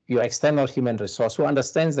your external human resource who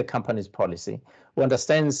understands the company's policy, who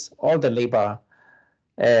understands all the labor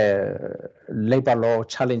law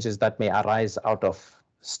challenges that may arise out of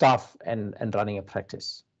staff and running a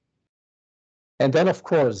practice. And then, of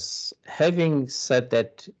course, having said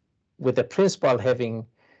that, with the principal having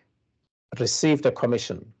received a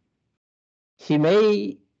commission, he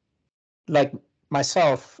may, like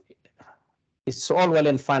myself, it's all well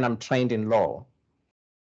and fine, I'm trained in law,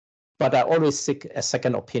 but I always seek a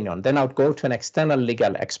second opinion. Then I would go to an external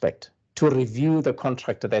legal expert to review the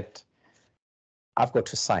contract that I've got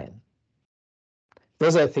to sign.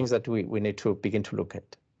 Those are the things that we need to begin to look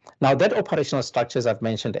at. Now, that operational structures I've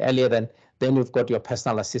mentioned earlier, then you've got your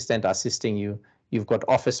personal assistant assisting you. You've got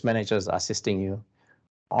office managers assisting you.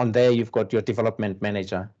 On there, you've got your development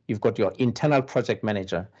manager. You've got your internal project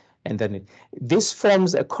manager. And then this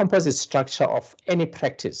forms a composite structure of any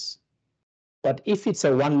practice. But if it's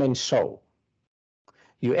a one-man show,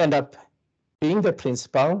 you end up being the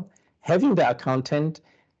principal, having the accountant,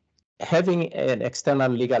 having an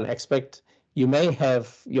external legal expert. You may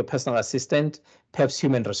have your personal assistant, perhaps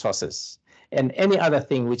human resources, and any other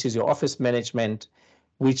thing, which is your office management,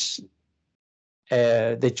 which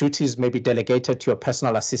the duties may be delegated to your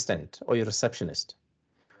personal assistant or your receptionist.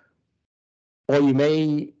 Or you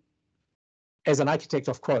may as an architect,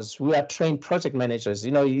 of course, we are trained project managers.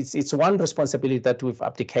 You know, it's one responsibility that we've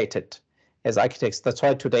abdicated as architects. That's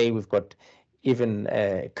why today we've got even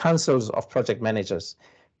councils of project managers,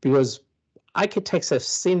 because architects have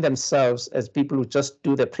seen themselves as people who just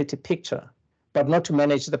do the pretty picture, but not to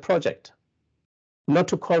manage the project, not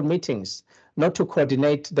to call meetings, not to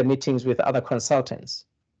coordinate the meetings with other consultants.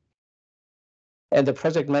 And the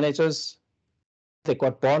project managers, they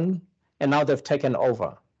got born and now they've taken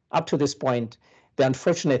over. Up to this point, the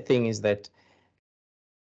unfortunate thing is that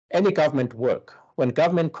any government work, when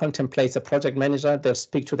government contemplates a project manager, they'll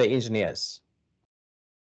speak to the engineers.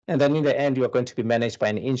 And then in the end, you are going to be managed by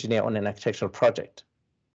an engineer on an architectural project,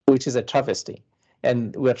 which is a travesty.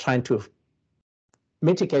 And we're trying to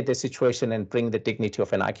mitigate the situation and bring the dignity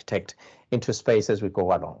of an architect into space as we go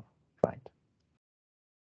along, right?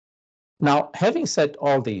 Now, having said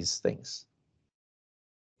all these things,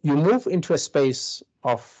 you move into a space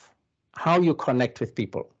of how you connect with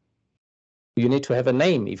people. You need to have a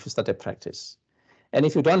name if you start a practice. And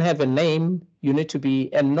if you don't have a name, you need to be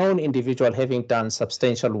a known individual having done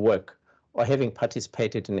substantial work or having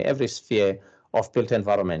participated in every sphere of built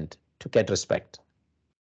environment to get respect.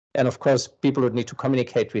 And of course, people would need to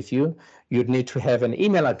communicate with you. You'd need to have an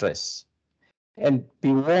email address. And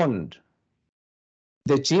be warned,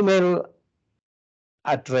 the Gmail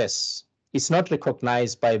address is not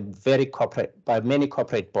recognized by many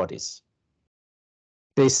corporate bodies.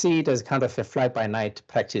 They see it as kind of a fly-by-night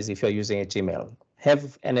practice if you're using a Gmail.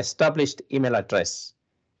 Have an established email address,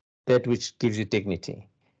 that which gives you dignity.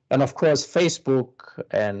 And of course, Facebook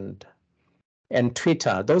and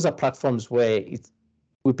Twitter, those are platforms where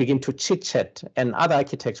we begin to chit-chat, and other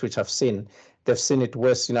architects which I've seen, they've seen it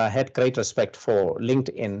worse. You know, I had great respect for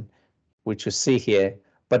LinkedIn, which you see here,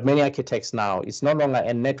 but many architects now, it's no longer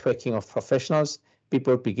a networking of professionals.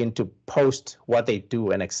 People begin to post what they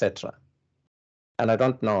do and etc. And I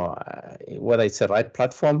don't know whether it's the right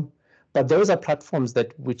platform, but those are platforms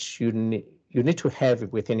that which you need to have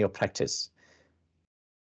within your practice,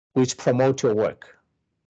 which promote your work.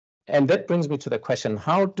 And that brings me to the question: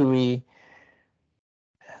 how do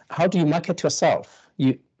you market yourself?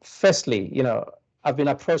 Firstly, you know, I've been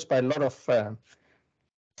approached by a lot of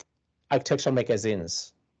architectural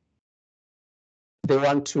magazines. They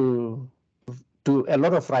want to do a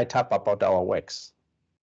lot of write-up about our works.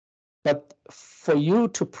 But for you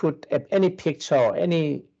to put any picture or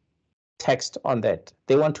any text on that,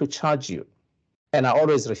 they want to charge you. And I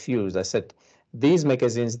always refuse. I said, these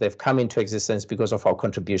magazines, they've come into existence because of our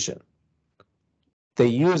contribution. They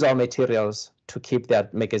use our materials to keep their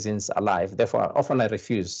magazines alive. Therefore, often I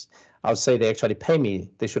refuse. I'll say they actually pay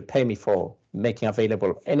me. They should pay me for making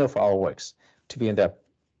available any of our works to be in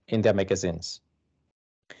their magazines.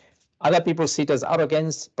 Other people see it as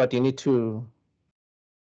arrogance, but you need to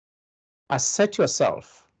assert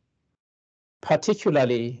yourself,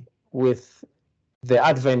 particularly with the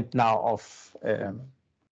advent now of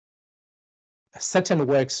certain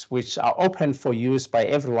works which are open for use by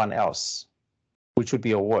everyone else, which would be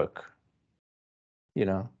your work. You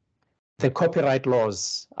know, the copyright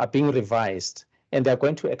laws are being revised, and they're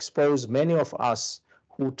going to expose many of us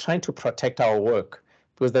who are trying to protect our work,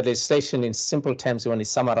 because the legislation, in simple terms, when it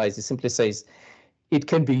summarizes, it simply says it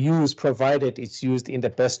can be used provided it's used in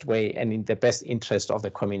the best way and in the best interest of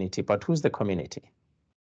the community. But who's the community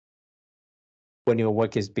when your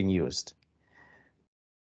work is being used?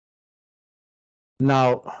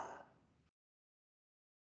 Now,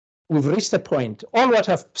 we've reached a point, all what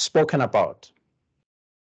I've spoken about,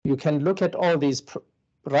 you can look at all these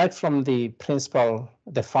right from the principal,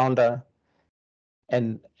 the founder,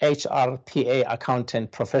 and HR, PA,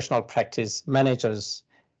 accountant, professional practice, managers,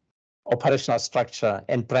 operational structure,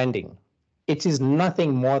 and branding. It is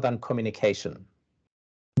nothing more than communication.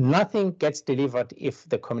 Nothing gets delivered if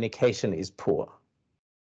the communication is poor.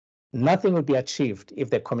 Nothing will be achieved if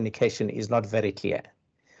the communication is not very clear.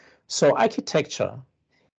 So architecture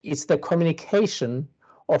is the communication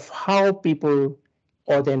of how people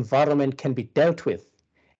or the environment can be dealt with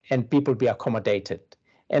and people be accommodated.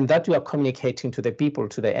 And that we are communicating to the people,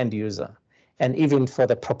 to the end user. And even for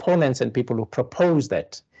the proponents and people who propose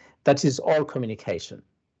that, that is all communication.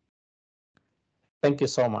 Thank you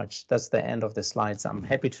so much. That's the end of the slides. I'm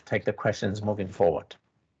happy to take the questions moving forward.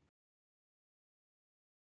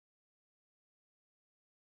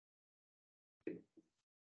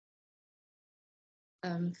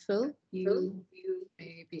 Phill, you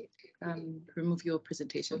maybe remove your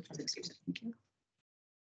presentation from this. Thank you.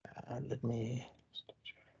 Let me.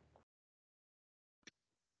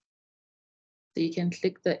 So you can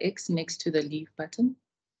click the X next to the leave button.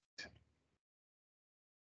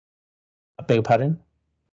 I beg your pardon?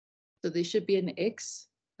 So there should be an X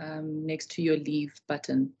next to your leave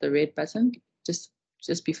button, the red button.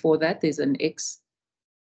 Just before that, there's an X.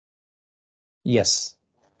 Yes.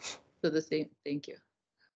 So the same. Thank you.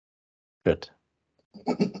 Good.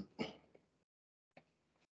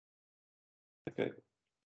 Okay.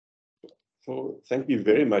 So thank you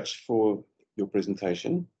very much for your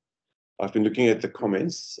presentation. I've been looking at the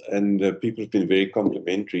comments, and people have been very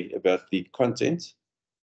complimentary about the content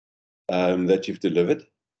that you've delivered.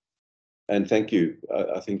 And thank you.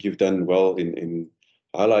 I think you've done well in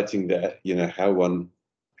highlighting that,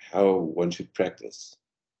 how one should practice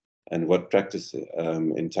and what practice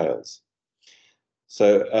entails.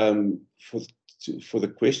 So for the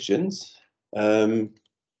questions, okay,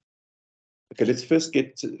 let's first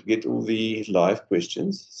get all the live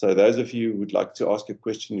questions. So those of you who would like to ask a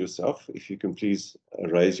question yourself, if you can please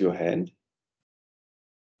raise your hand.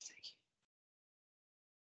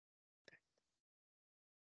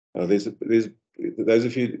 There's those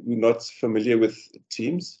of you who are not familiar with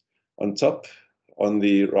Teams, on top, on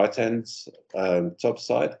the right-hand top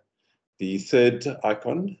side, the third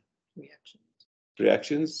icon,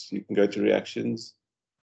 reactions. You can go to reactions.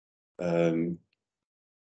 Can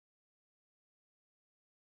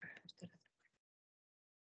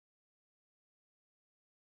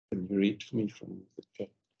you read for me from the chat?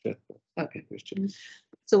 Okay. Question.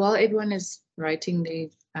 So while everyone is writing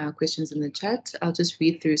the questions in the chat, I'll just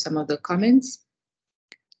read through some of the comments.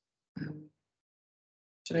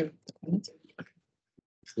 Should I read the comments?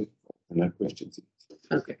 No questions.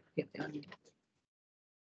 Okay, yeah, they are needed.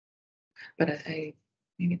 But I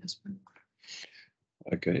maybe this one.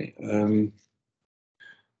 Okay.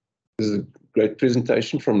 This is a great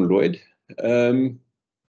presentation from Lloyd.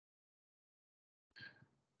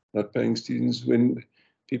 Not paying students. When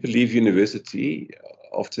people leave university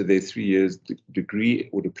after their 3 years degree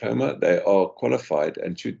or diploma, they are qualified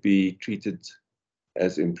and should be treated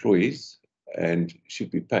as employees and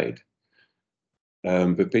should be paid.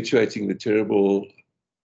 Perpetuating the terrible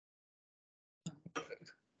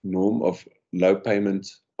norm of low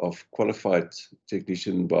payment of qualified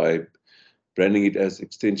technician by branding it as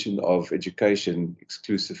extension of education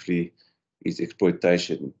exclusively is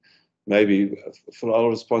exploitation. Maybe Phil, I'll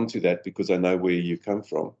respond to that because I know where you come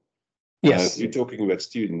from. Yes. You're talking about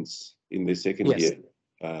students in their second year.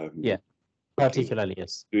 Yeah, particularly,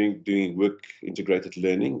 yes. Doing work integrated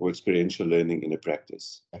learning or experiential learning in a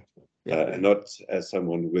practice. And not as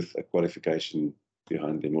someone with a qualification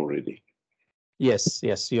behind them already. Yes,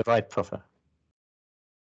 you're right, Prof.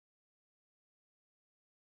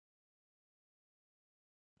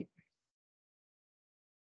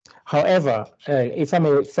 However, if I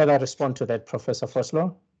may further respond to that, Professor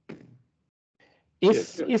Vosloo,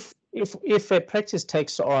 if a practice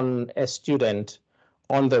takes on a student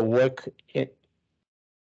on the work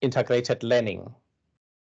integrated learning,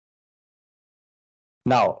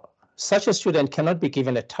 now such a student cannot be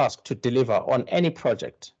given a task to deliver on any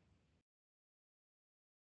project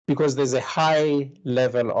because there's a high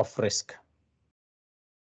level of risk,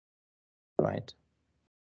 right?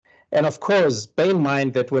 And of course, bear in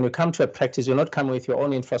mind that when you come to a practice, you're not coming with your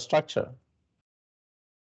own infrastructure.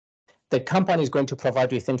 The company is going to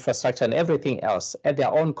provide you with infrastructure and everything else at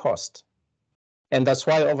their own cost. And that's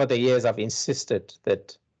why over the years, I've insisted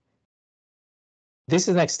that this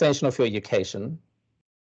is an extension of your education.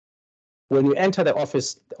 When you enter the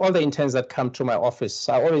office, all the interns that come to my office,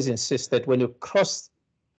 I always insist that when you cross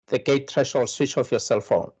the gate threshold, switch off your cell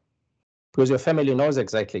phone, because your family knows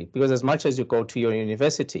exactly. Because as much as you go to your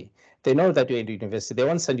university, they know that you're in the university. They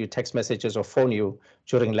won't send you text messages or phone you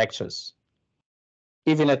during lectures.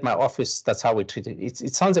 Even at my office, that's how we treat it.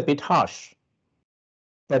 It sounds a bit harsh,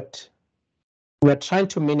 but we're trying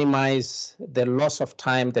to minimize the loss of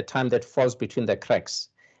time, the time that falls between the cracks,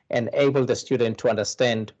 and enable the student to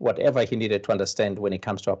understand whatever he needed to understand when it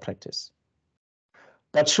comes to our practice.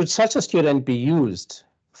 But should such a student be used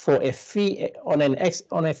for a fee on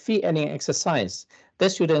a fee earning exercise, the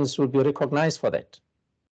students will be recognized for that.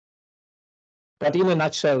 But in a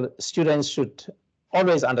nutshell, students should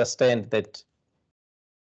always understand that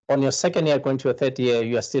on your second year going to a third year,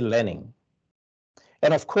 you are still learning.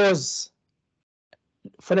 And of course,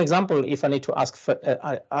 for example, if I need to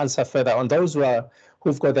answer further on those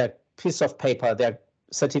who've got their piece of paper, their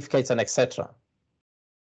certificates and etc.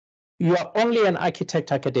 You are only an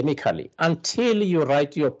architect academically until you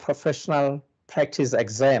write your professional practice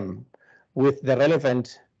exam with the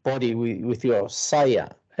relevant body, with your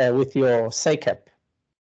SIA, with your SACAP.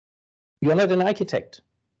 You're not an architect.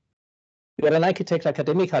 You're an architect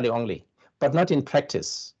academically only, but not in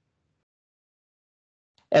practice.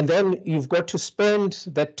 And then you've got to spend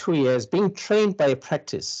that 2 years being trained by a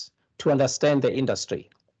practice to understand the industry,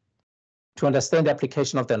 to understand the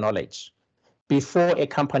application of the knowledge before a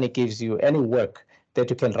company gives you any work that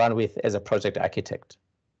you can run with as a project architect,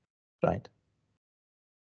 right?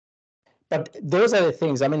 But those are the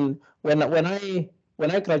things. I mean, when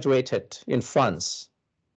I graduated in France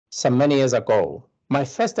some many years ago, my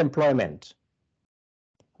first employment,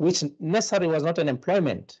 which necessarily was not an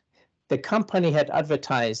employment, the company had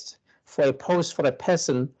advertised for a post for a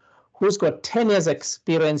person who's got 10 years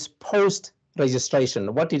experience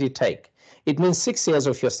post-registration. What did it take? It means 6 years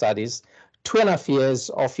of your studies, 2.5 years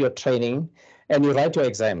of your training, and you write your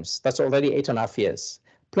exams. That's already 8.5 years.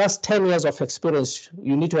 Plus 10 years of experience.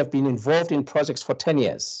 You need to have been involved in projects for 10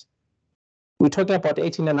 years. We're talking about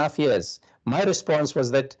 18.5 years. My response was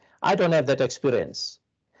that I don't have that experience.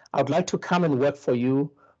 I would like to come and work for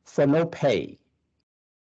you for no pay,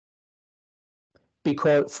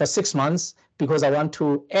 because for 6 months, because I want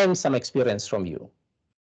to earn some experience from you.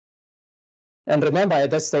 And remember,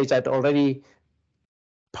 at that stage, I'd already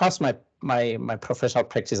passed my professional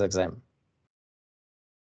practice exam.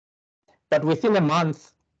 But within a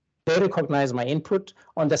month, they recognized my input.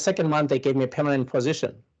 On the second month, they gave me a permanent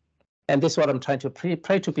position. And this is what I'm trying to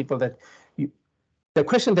pray to people, that the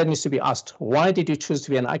question that needs to be asked: why did you choose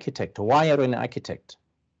to be an architect? Why are you an architect?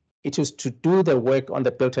 It is to do the work on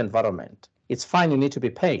the built environment. It's fine, you need to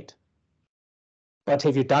be paid. But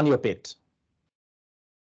have you done your bit?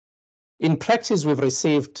 In practice, we've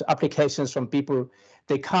received applications from people,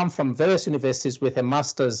 they come from various universities with a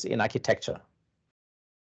master's in architecture.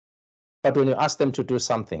 But when you ask them to do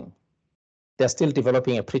something, they're still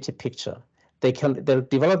developing a pretty picture. They'll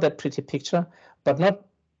develop that pretty picture, but not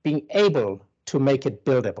being able to make it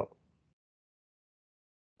buildable.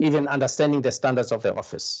 Even understanding the standards of the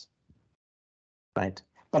office, right?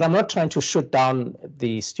 But I'm not trying to shoot down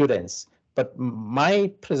the students, but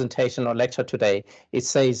my presentation or lecture today, it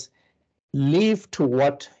says, live to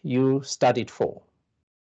what you studied for,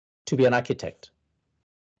 to be an architect.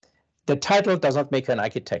 The title does not make you an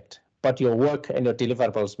architect, but your work and your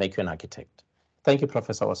deliverables make you an architect. Thank you,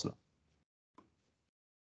 Professor Oslo.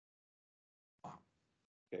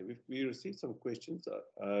 Okay, we received some questions.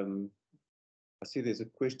 I see there's a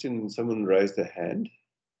question, someone raised a hand.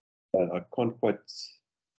 I can't quite...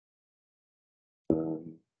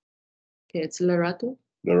 Okay, it's Larato.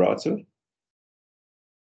 Larato,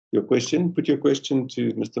 your question, put your question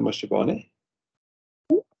to Mr. Mashabane.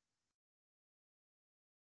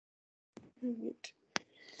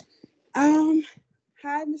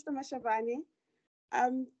 Hi, Mr. Mashabane.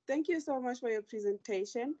 Thank you so much for your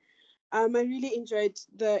presentation. I really enjoyed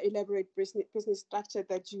the elaborate business structure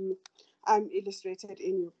that you illustrated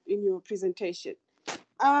in your presentation.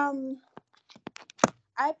 I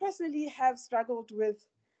personally have struggled with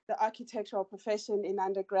the architectural profession in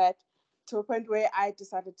undergrad to a point where I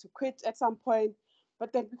decided to quit at some point.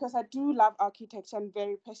 But then, because I do love architecture, I'm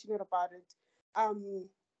very passionate about it.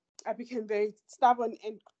 I became very stubborn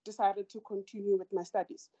and decided to continue with my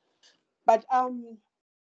studies. But I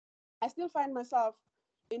still find myself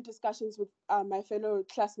in discussions with my fellow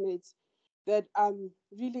classmates that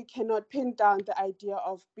really cannot pin down the idea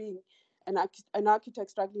of being an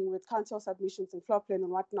architect struggling with council submissions and floor plan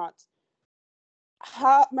and whatnot.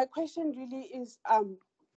 My question really is,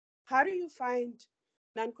 how do you find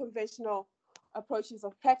non-conventional approaches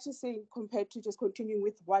of practicing compared to just continuing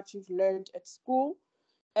with what you've learned at school?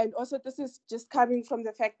 And also, this is just coming from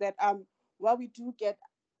the fact that while we do get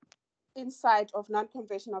insight of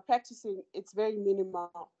non-conventional practicing, it's very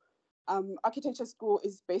minimal. Architecture school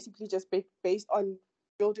is basically just based on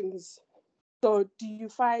buildings. So do you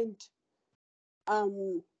find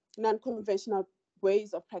non-conventional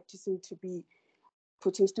ways of practicing to be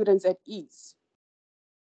putting students at ease?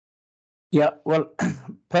 Yeah, well,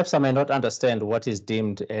 perhaps I may not understand what is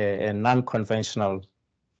deemed a non-conventional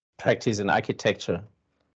practice in architecture.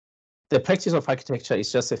 The practice of architecture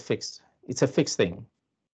is just it's a fixed thing.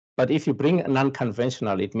 But if you bring a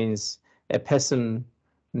non-conventional, it means a person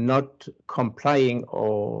not complying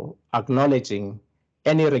or acknowledging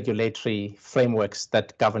any regulatory frameworks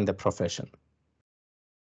that govern the profession.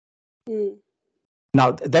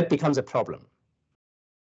 Now, that becomes a problem,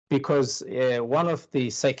 because one of the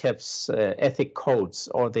SACEP's ethic codes,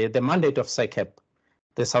 or the mandate of SACEP,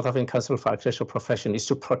 the South African Council for Architectural Profession, is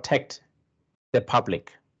to protect the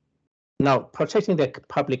public. Now, protecting the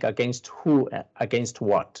public against who, against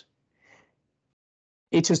what?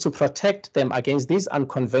 It is to protect them against these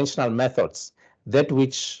unconventional methods, that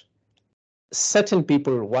which certain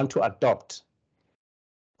people want to adopt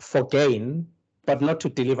for gain, but not to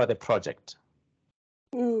deliver the project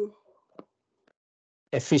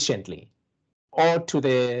efficiently, or to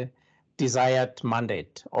the desired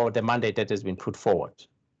mandate or the mandate that has been put forward,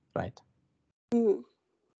 right? Mm.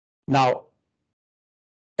 Now,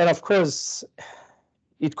 and of course,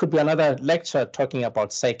 it could be another lecture talking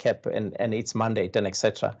about SACEP and its mandate and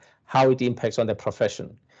etc., how it impacts on the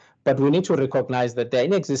profession. But we need to recognize that they're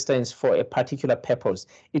in existence for a particular purpose.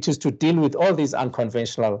 It is to deal with all these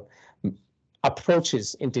unconventional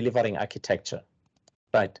approaches in delivering architecture,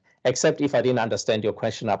 right? Except if I didn't understand your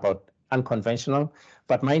question about unconventional,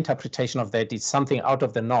 but my interpretation of that is something out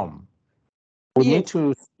of the norm. We need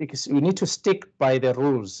to stick by the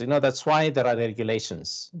rules. You know, that's why there are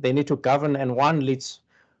regulations. They need to govern, and one leads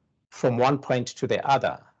from one point to the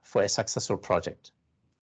other for a successful project.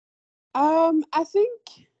 I think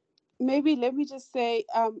maybe let me just say,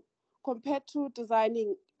 compared to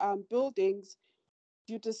designing buildings,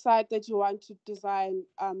 you decide that you want to design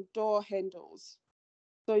door handles.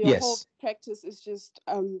 So your whole practice is just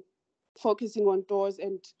focusing on doors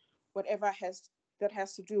and whatever that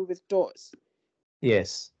has to do with doors.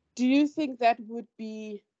 Yes. Do you think that would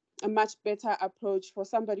be a much better approach for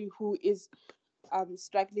somebody who is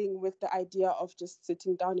struggling with the idea of just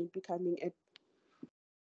sitting down and becoming a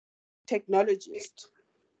technologist?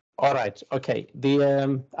 All right. Okay.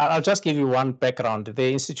 I'll just give you one background.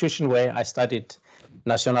 The institution where I studied,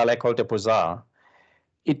 National École des Beaux-Arts,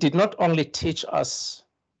 it did not only teach us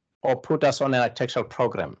or put us on an architectural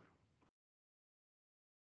program.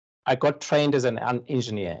 I got trained as an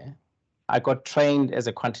engineer. I got trained as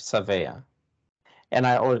a quantity surveyor. And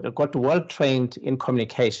I got well trained in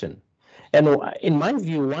communication. And in my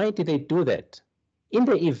view, why did they do that? In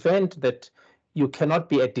the event that you cannot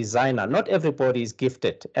be a designer, not everybody is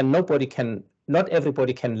gifted, and not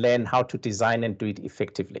everybody can learn how to design and do it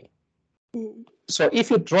effectively. Mm. So if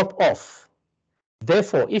you drop off,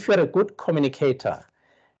 therefore, if you're a good communicator,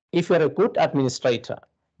 if you're a good administrator,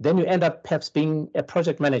 then you end up perhaps being a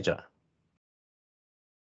project manager,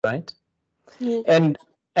 right? Yeah.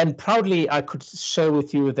 And proudly, I could share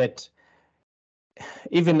with you that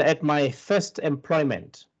even at my first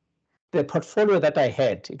employment, the portfolio that I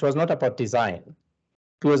had, it was not about design.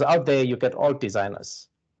 Because out there, you get all designers.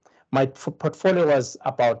 My portfolio was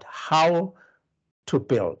about how to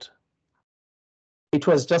build. It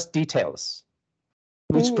was just details,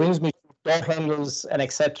 which brings me to door handles and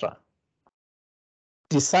etc.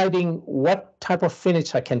 Deciding what type of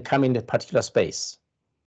furniture can come in a particular space.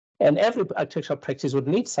 And every architectural practice would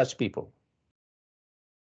need such people.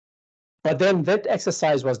 But then that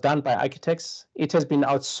exercise was done by architects. It has been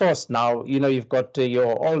outsourced now. You know, you've got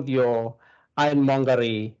all your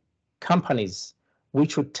ironmongery companies,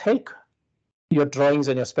 which would take your drawings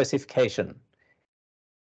and your specification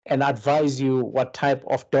and advise you what type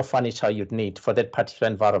of door furniture you'd need for that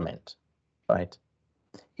particular environment, right?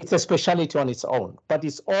 It's a specialty on its own, but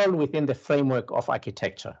it's all within the framework of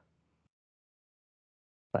architecture,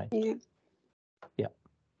 right? Yeah. Yeah.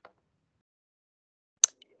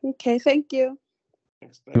 Okay, thank you.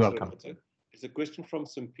 Thanks. You're welcome. There's a question from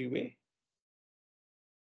Simpiwe.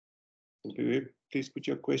 Simpiwe, please put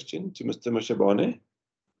your question to Mr. Mashabane.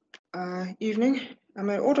 Evening. Am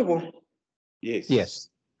I audible? Yes. Yes.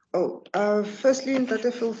 Oh, firstly,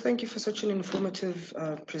 Dr. Phill, thank you for such an informative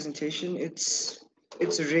presentation. It's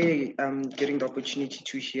rare getting the opportunity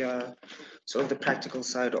to hear sort of the practical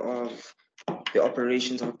side of the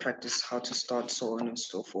operations of a practice, how to start, so on and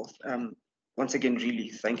so forth. Once again, really,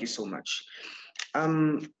 thank you so much.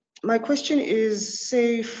 My question is,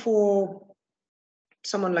 say, for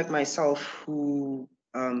someone like myself who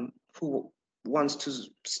wants to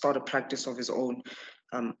start a practice of his own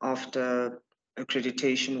after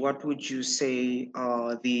accreditation, what would you say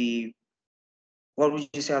are the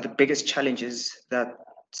biggest challenges that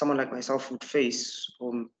someone like myself would face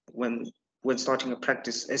when starting a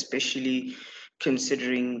practice, especially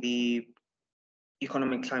considering the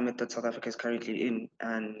economic climate that South Africa is currently in,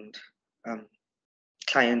 and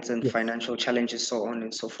clients and financial challenges, so on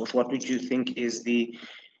and so forth? What would you think is the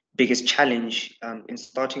biggest challenge in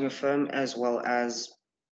starting a firm, as well as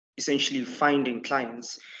essentially finding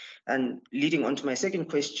clients? And leading on to my second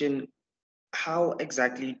question, how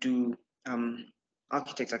exactly do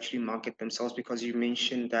architects actually market themselves? Because you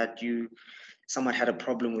mentioned that someone had a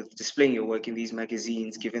problem with displaying your work in these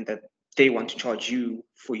magazines, given that they want to charge you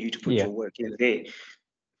for you to put your work in there.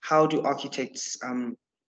 How do architects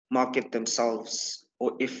market themselves,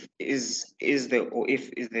 or if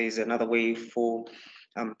there is another way for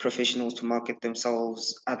professionals to market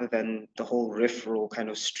themselves other than the whole referral kind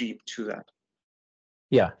of stream to that?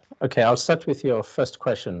 Yeah. Okay. I'll start with your first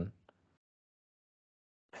question.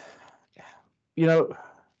 You know,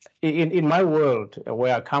 in my world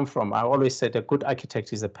where I come from, I always said a good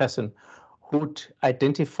architect is a person who would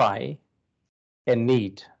identify a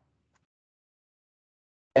need.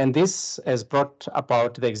 And this has brought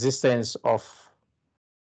about the existence of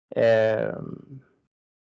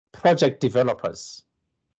project developers.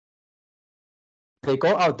 They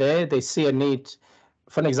go out there, they see a need.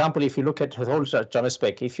 For example, if you look at the whole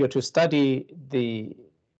Johannesburg, if you're to study the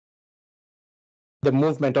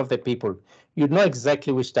movement of the people, you'd know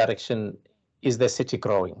exactly which direction is the city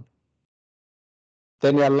growing.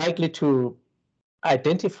 Then you are likely to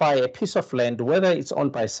identify a piece of land, whether it's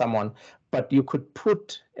owned by someone, but you could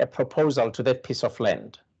put a proposal to that piece of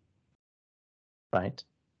land, right?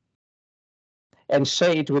 And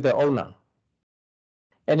share it with the owner.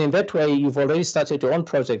 And in that way, you've already started your own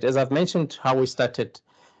project. As I've mentioned how we started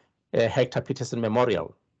Hector Peterson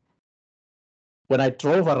Memorial. When I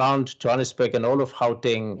drove around Johannesburg and all of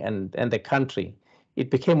Gauteng and the country, it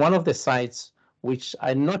became one of the sites which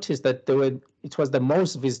I noticed that it was the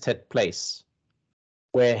most visited place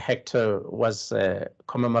where Hector was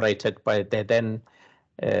commemorated by the then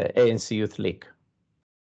ANC Youth League.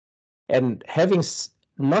 And having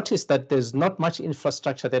noticed that there's not much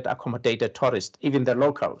infrastructure that accommodated tourists, even the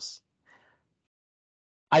locals,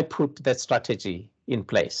 I put that strategy in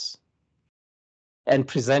place and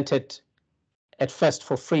presented at first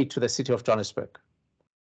for free to the city of Johannesburg.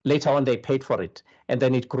 Later on, they paid for it, and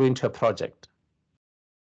then it grew into a project.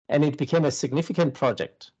 And it became a significant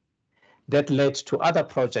project that led to other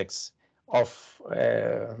projects of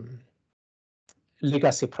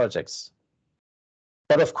legacy projects.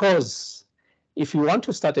 But of course, if you want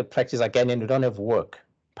to start a practice again and you don't have work,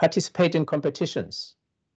 participate in competitions.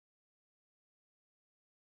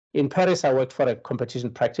 In Paris, I worked for a competition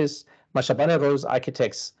practice. Mashabane Rose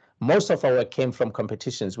Architects, most of our work came from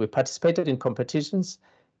competitions. We participated in competitions.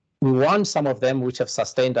 We won some of them, which have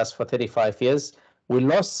sustained us for 35 years. We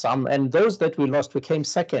lost some, and those that we lost, we came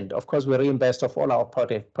second. Of course, we reimbursed of all our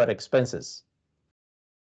per expenses.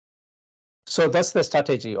 So that's the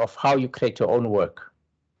strategy of how you create your own work.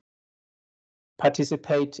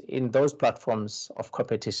 Participate in those platforms of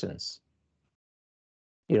competitions.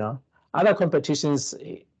 You know, other competitions,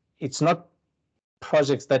 it's not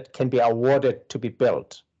projects that can be awarded to be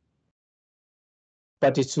built,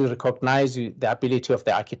 but it's to recognize the ability of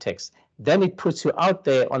the architects. Then it puts you out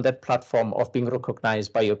there on that platform of being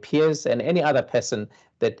recognized by your peers and any other person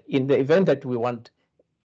that in the event that we want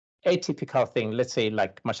a typical thing, let's say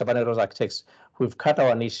like Mashabane Rose Architects, we've cut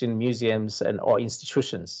our niche in museums and or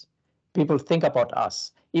institutions. People think about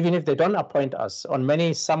us, even if they don't appoint us.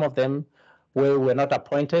 On some of them where we're not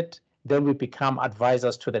appointed, then we become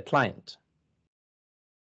advisors to the client.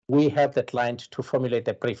 We help the client to formulate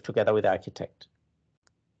the brief together with the architect.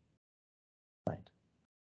 Right.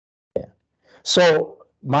 Yeah. So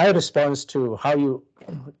my response to how you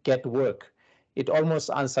get work, it almost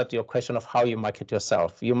answered your question of how you market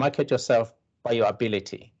yourself. You market yourself by your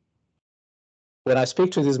ability. When I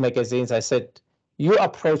speak to these magazines, I said, you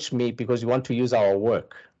approach me because you want to use our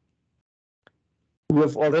work.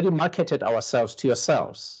 We've already marketed ourselves to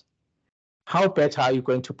yourselves. How better are you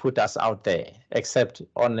going to put us out there, except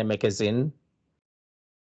on a magazine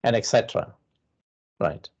and etc.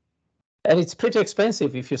 Right. And it's pretty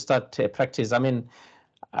expensive if you start practice. I mean,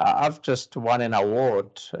 I've just won an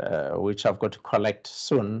award, which I've got to collect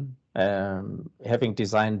soon, having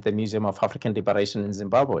designed the Museum of African Liberation in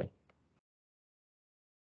Zimbabwe.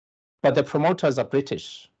 But the promoters are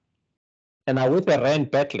British. And now with the rand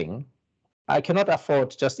battling, I cannot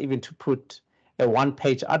afford just even to put a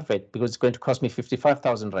one-page advert because it's going to cost me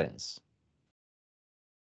 55,000 rands.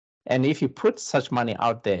 And if you put such money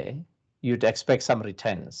out there, you'd expect some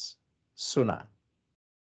returns sooner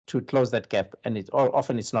to close that gap, and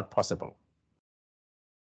often it's not possible.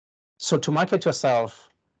 So to market yourself,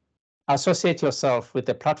 associate yourself with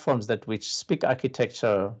the platforms that which speak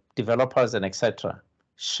architecture, developers, and etc.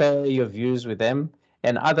 Share your views with them,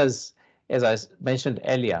 and others, as I mentioned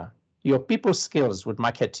earlier, your people skills would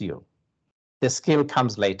market to you. The skill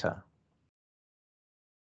comes later,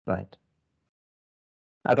 right?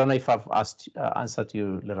 I don't know if I've answered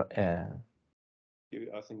you.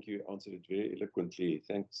 I think you answered it very eloquently.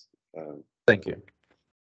 Thanks. Thank you.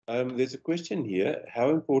 There's a question here.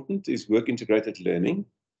 How important is work-integrated learning?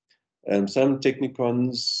 Some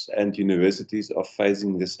technicons and universities are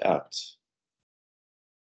phasing this out.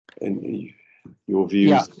 And your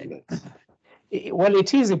views on that? Well,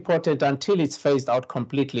 it is important until it's phased out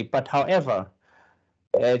completely. But however,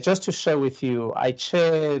 just to share with you, I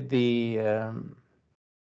chair the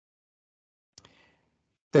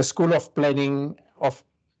School of Planning of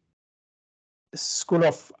School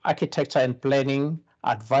of Architecture and Planning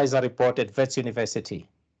Advisory Board at Wits University.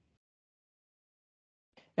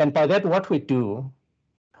 And by that, what we do,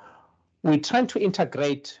 we're trying to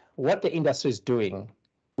integrate what the industry is doing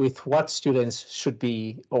with what students should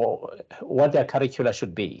be or what their curricula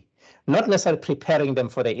should be. Not necessarily preparing them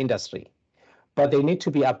for the industry, but they need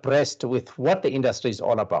to be abreast with what the industry is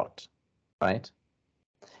all about, right?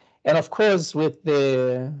 And of course, with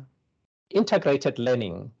the integrated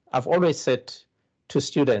learning, I've always said to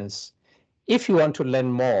students, if you want to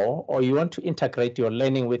learn more or you want to integrate your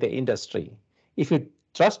learning with the industry, if you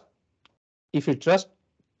just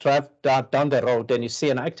drive down the road and you see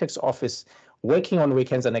an architect's office working on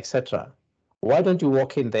weekends and etc., why don't you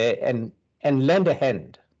walk in there and lend a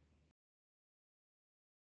hand?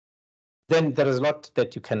 Then there is a lot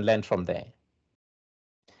that you can learn from there.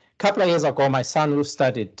 A couple of years ago, my son who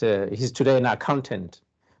studied, he's today an accountant,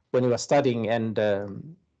 when he was studying, and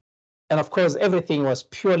of course, everything was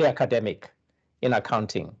purely academic in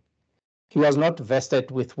accounting. He was not vested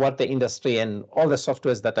with what the industry and all the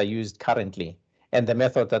softwares that are used currently and the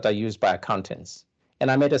method that are used by accountants. And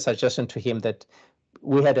I made a suggestion to him that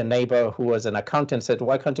we had a neighbor who was an accountant, said,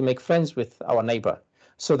 why can't you make friends with our neighbor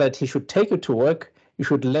so that he should take you to work, you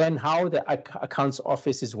should learn how the accounts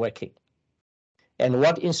office is working and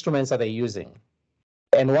what instruments are they using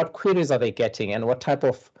and what queries are they getting and what type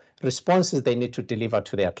of responses they need to deliver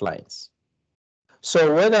to their clients.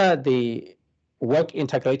 So whether the work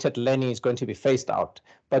integrated learning is going to be phased out,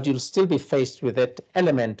 but you'll still be faced with that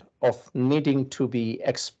element of needing to be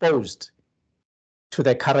exposed to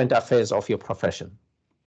the current affairs of your profession.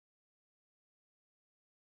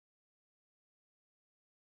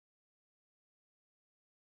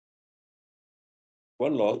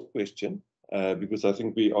 One last question, because I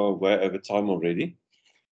think we are way over time already.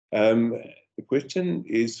 The question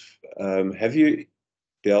is, have you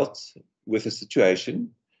dealt with a situation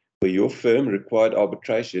where your firm required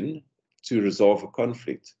arbitration to resolve a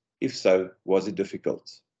conflict? If so, was it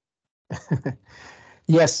difficult?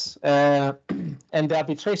 Yes, and the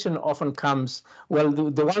arbitration often comes, well,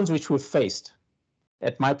 the ones which we've faced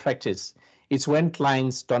at my practice, it's when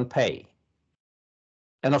clients don't pay.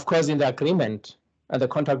 And of course, in the agreement and the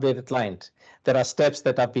contract with the client, there are steps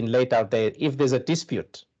that have been laid out there. If there's a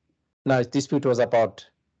dispute, now the dispute was about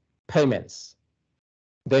payments,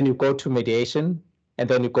 then you go to mediation, and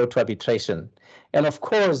then you go to arbitration. And of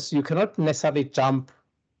course, you cannot necessarily jump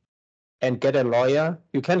and get a lawyer.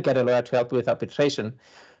 You can get a lawyer to help with arbitration.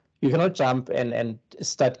 You cannot jump and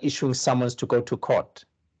start issuing summons to go to court.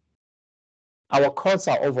 Our courts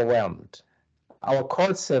are overwhelmed. Our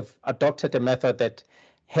courts have adopted a method that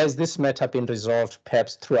has this matter been resolved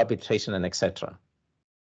perhaps through arbitration and etc.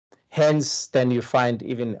 Hence, then you find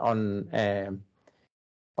even on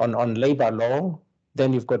labor law,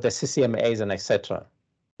 then you've got the CCMAs and etc.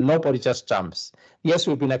 Nobody just jumps. Yes,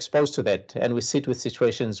 we've been exposed to that, and we sit with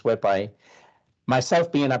situations whereby, myself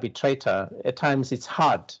being an arbitrator, at times it's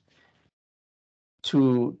hard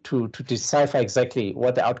to decipher exactly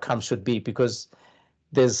what the outcome should be because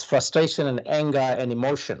there's frustration and anger and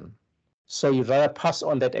emotion. So you'd rather pass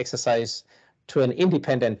on that exercise to an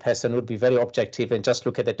independent person who would be very objective and just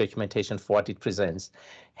look at the documentation for what it presents.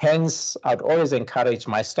 Hence, I'd always encourage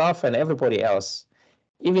my staff and everybody else,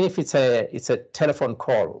 even if it's a telephone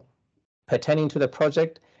call pertaining to the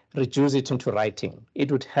project, reduce it into writing. It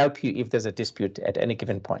would help you if there's a dispute at any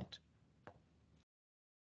given point.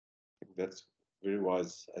 That's very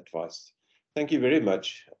wise advice. Thank you very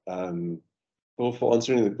much, Phill, for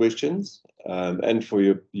answering the questions and for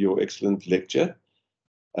your excellent lecture.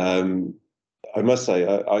 I must say,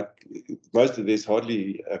 most of there's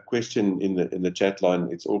hardly a question in the chat line.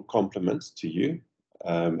 It's all compliments to you,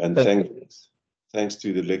 and thanks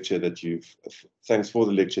to the lecture thanks for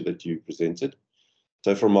the lecture that you presented.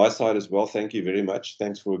 So from my side as well, thank you very much.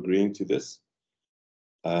 Thanks for agreeing to this,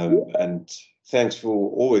 and thanks for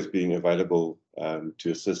always being available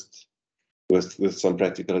to assist with some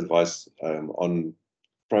practical advice on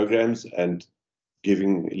programs and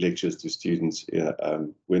giving lectures to students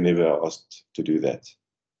whenever asked to do that.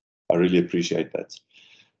 I really appreciate that.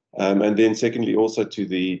 And then secondly, also to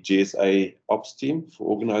the GSA Ops team for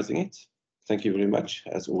organizing it. Thank you very much.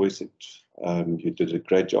 As always, you did a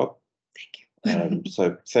great job. Thank you.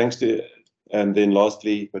 So thanks to, and then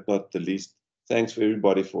lastly, but not the least, thanks for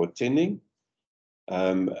everybody for attending.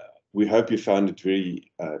 We hope you found it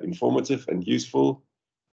very informative and useful.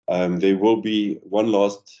 There will be one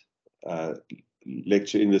last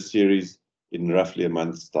lecture in the series in roughly a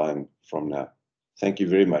month's time from now. Thank you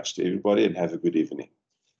very much to everybody and have a good evening.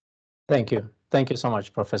 Thank you. Thank you so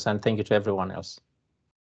much, Professor, and thank you to everyone else.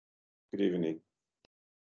 Good evening.